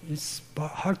is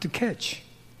hard to catch.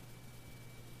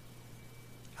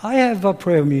 I have a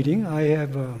prayer meeting. I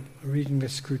have reading the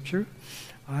scripture.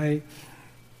 In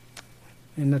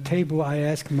the table, I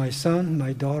ask my son,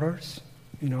 my daughters.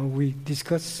 We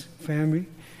discuss family.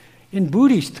 In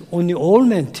Buddhist, only old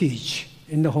men teach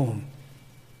in the home.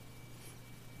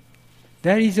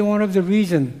 That is one of the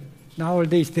reasons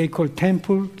nowadays they call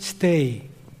temple stay.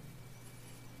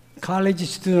 College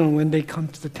students, when they come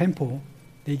to the temple,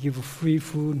 they give free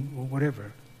food or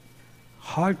whatever.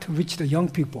 Hard to reach the young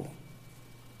people.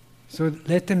 So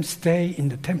let them stay in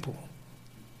the temple.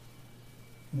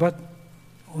 But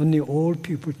only old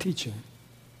people teaching.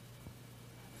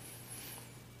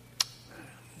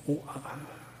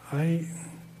 I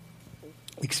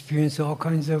experience all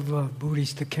kinds of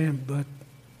Buddhist camp, but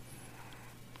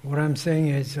what I'm saying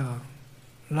is,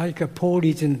 like Paul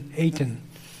is in Athens,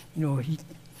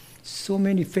 so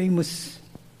many famous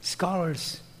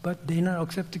scholars, but they not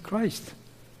accepted Christ.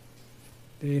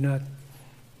 They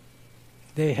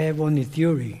have only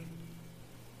theory.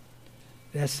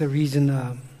 That's the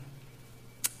reason.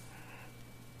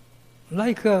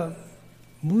 Like a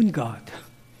moon god,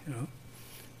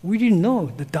 we didn't know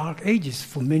the dark ages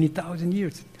for many thousand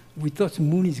years. We thought the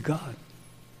moon is God.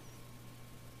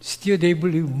 Still they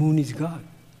believe moon is God.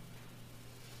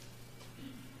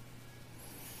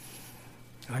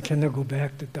 I cannot go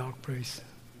back to dark place.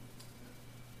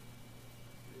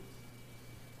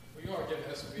 Will you all give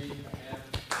SB a hand?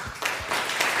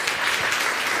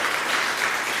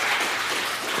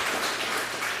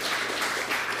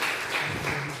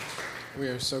 We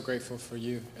are so grateful for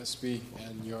you, SB,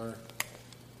 and your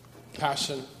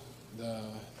passion, the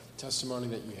testimony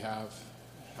that you have,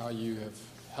 how you have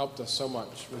helped us so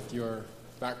much with your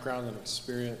background and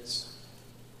experience,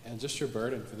 and just your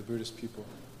burden for the Buddhist people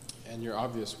and your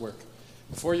obvious work.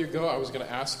 Before you go, I was going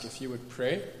to ask if you would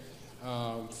pray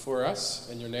for us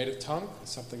in your native tongue.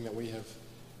 It's something that we have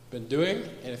been doing,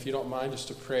 and if you don't mind, just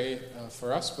to pray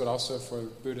for us, but also for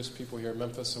Buddhist people here in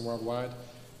Memphis and worldwide,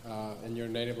 in your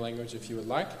native language if you would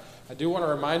like. I do want to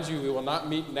remind you we will not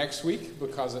meet next week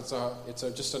because it's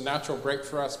just a natural break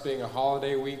for us being a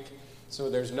holiday week. So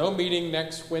there's no meeting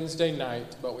next Wednesday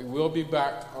night, but we will be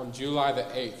back on July the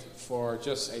 8th for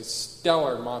just a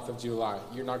stellar month of July.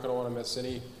 You're not going to want to miss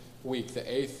any week. The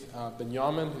 8th,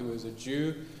 Benjamin, who is a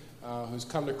Jew, who's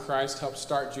come to Christ, helped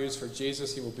start Jews for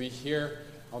Jesus. He will be here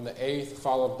on the 8th,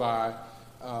 followed by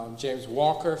James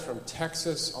Walker from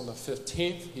Texas on the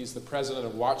 15th. He's the president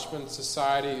of Watchman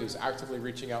Society, who's actively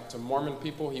reaching out to Mormon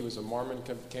people. He was a Mormon,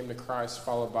 came to Christ,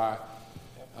 followed by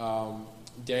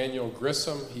Daniel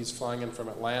Grissom. He's flying in from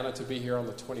Atlanta to be here on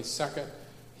the 22nd.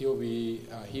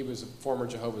 He was a former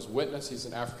Jehovah's Witness. He's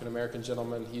an African-American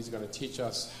gentleman. He's going to teach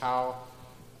us how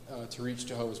to reach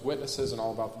Jehovah's Witnesses and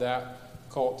all about that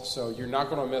cult. So you're not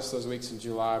going to miss those weeks in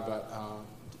July, but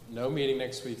no meeting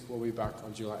next week. We'll be back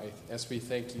on July 8th. SB,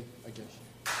 thank you again.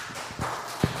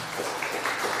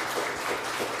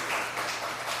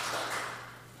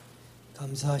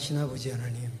 감사하신 아버지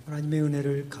하나님, 하나님의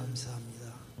은혜를 감사합니다.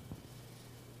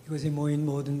 이곳에 모인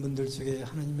모든 분들 속에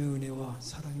하나님의 은혜와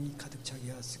사랑이 가득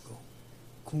차게 하시고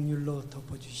긍휼로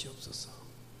덮어주시옵소서.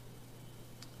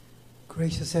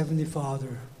 Gracious Heavenly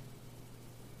Father,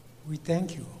 we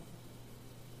thank you.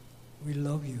 We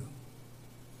love you.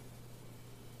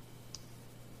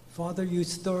 Father, you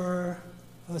stir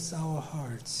us our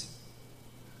hearts.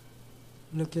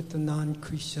 Look at the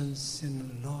non-Christians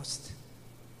and lost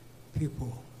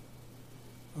people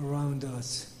around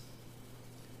us.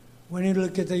 When you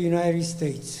look at the United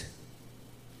States,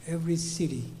 every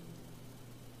city,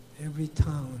 every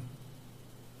town,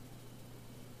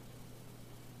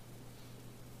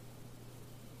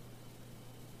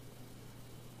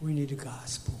 we need the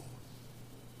gospel.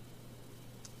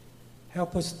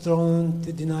 Help us learn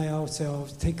to deny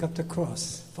ourselves, take up the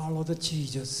cross, follow the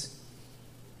Jesus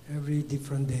every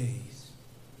different days.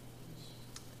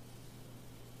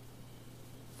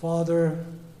 Father,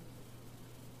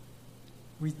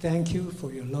 we thank you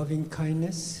for your loving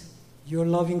kindness. Your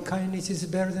loving kindness is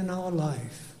better than our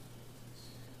life.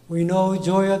 We know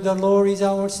joy of the Lord is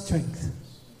our strength.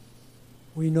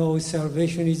 We know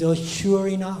salvation is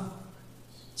assured enough.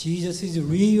 Jesus is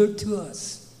real to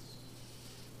us.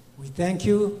 We thank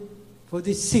you for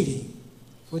this city,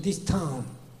 for this town.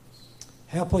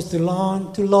 Help us to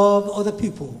learn to love other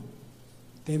people.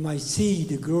 They might see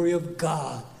the glory of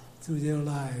God through their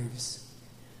lives.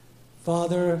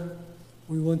 Father,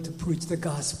 we want to preach the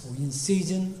gospel in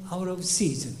season, out of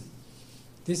season.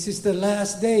 This is the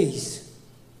last days.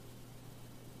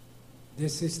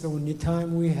 This is the only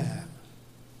time we have.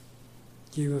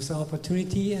 Give us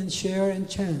opportunity and share and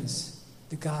chance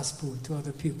the gospel to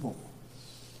other people.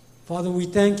 Father, we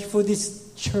thank you for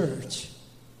this church,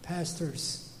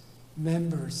 pastors,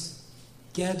 members,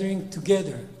 gathering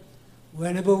together.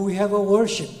 Whenever we have a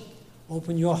worship,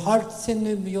 open your hearts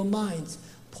and your minds,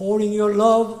 pouring your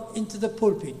love into the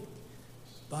pulpit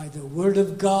by the word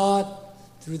of God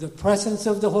through the presence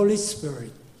of the Holy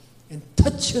Spirit, and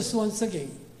touch us once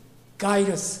again.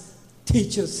 Guide us,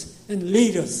 teach us, and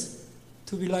lead us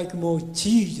to be like more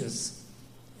Jesus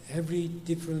every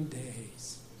different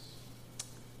days.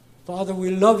 Father, we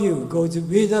love you. Go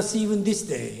with us even this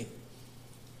day.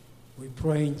 We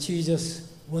pray in Jesus'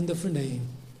 wonderful name.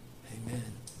 Amen.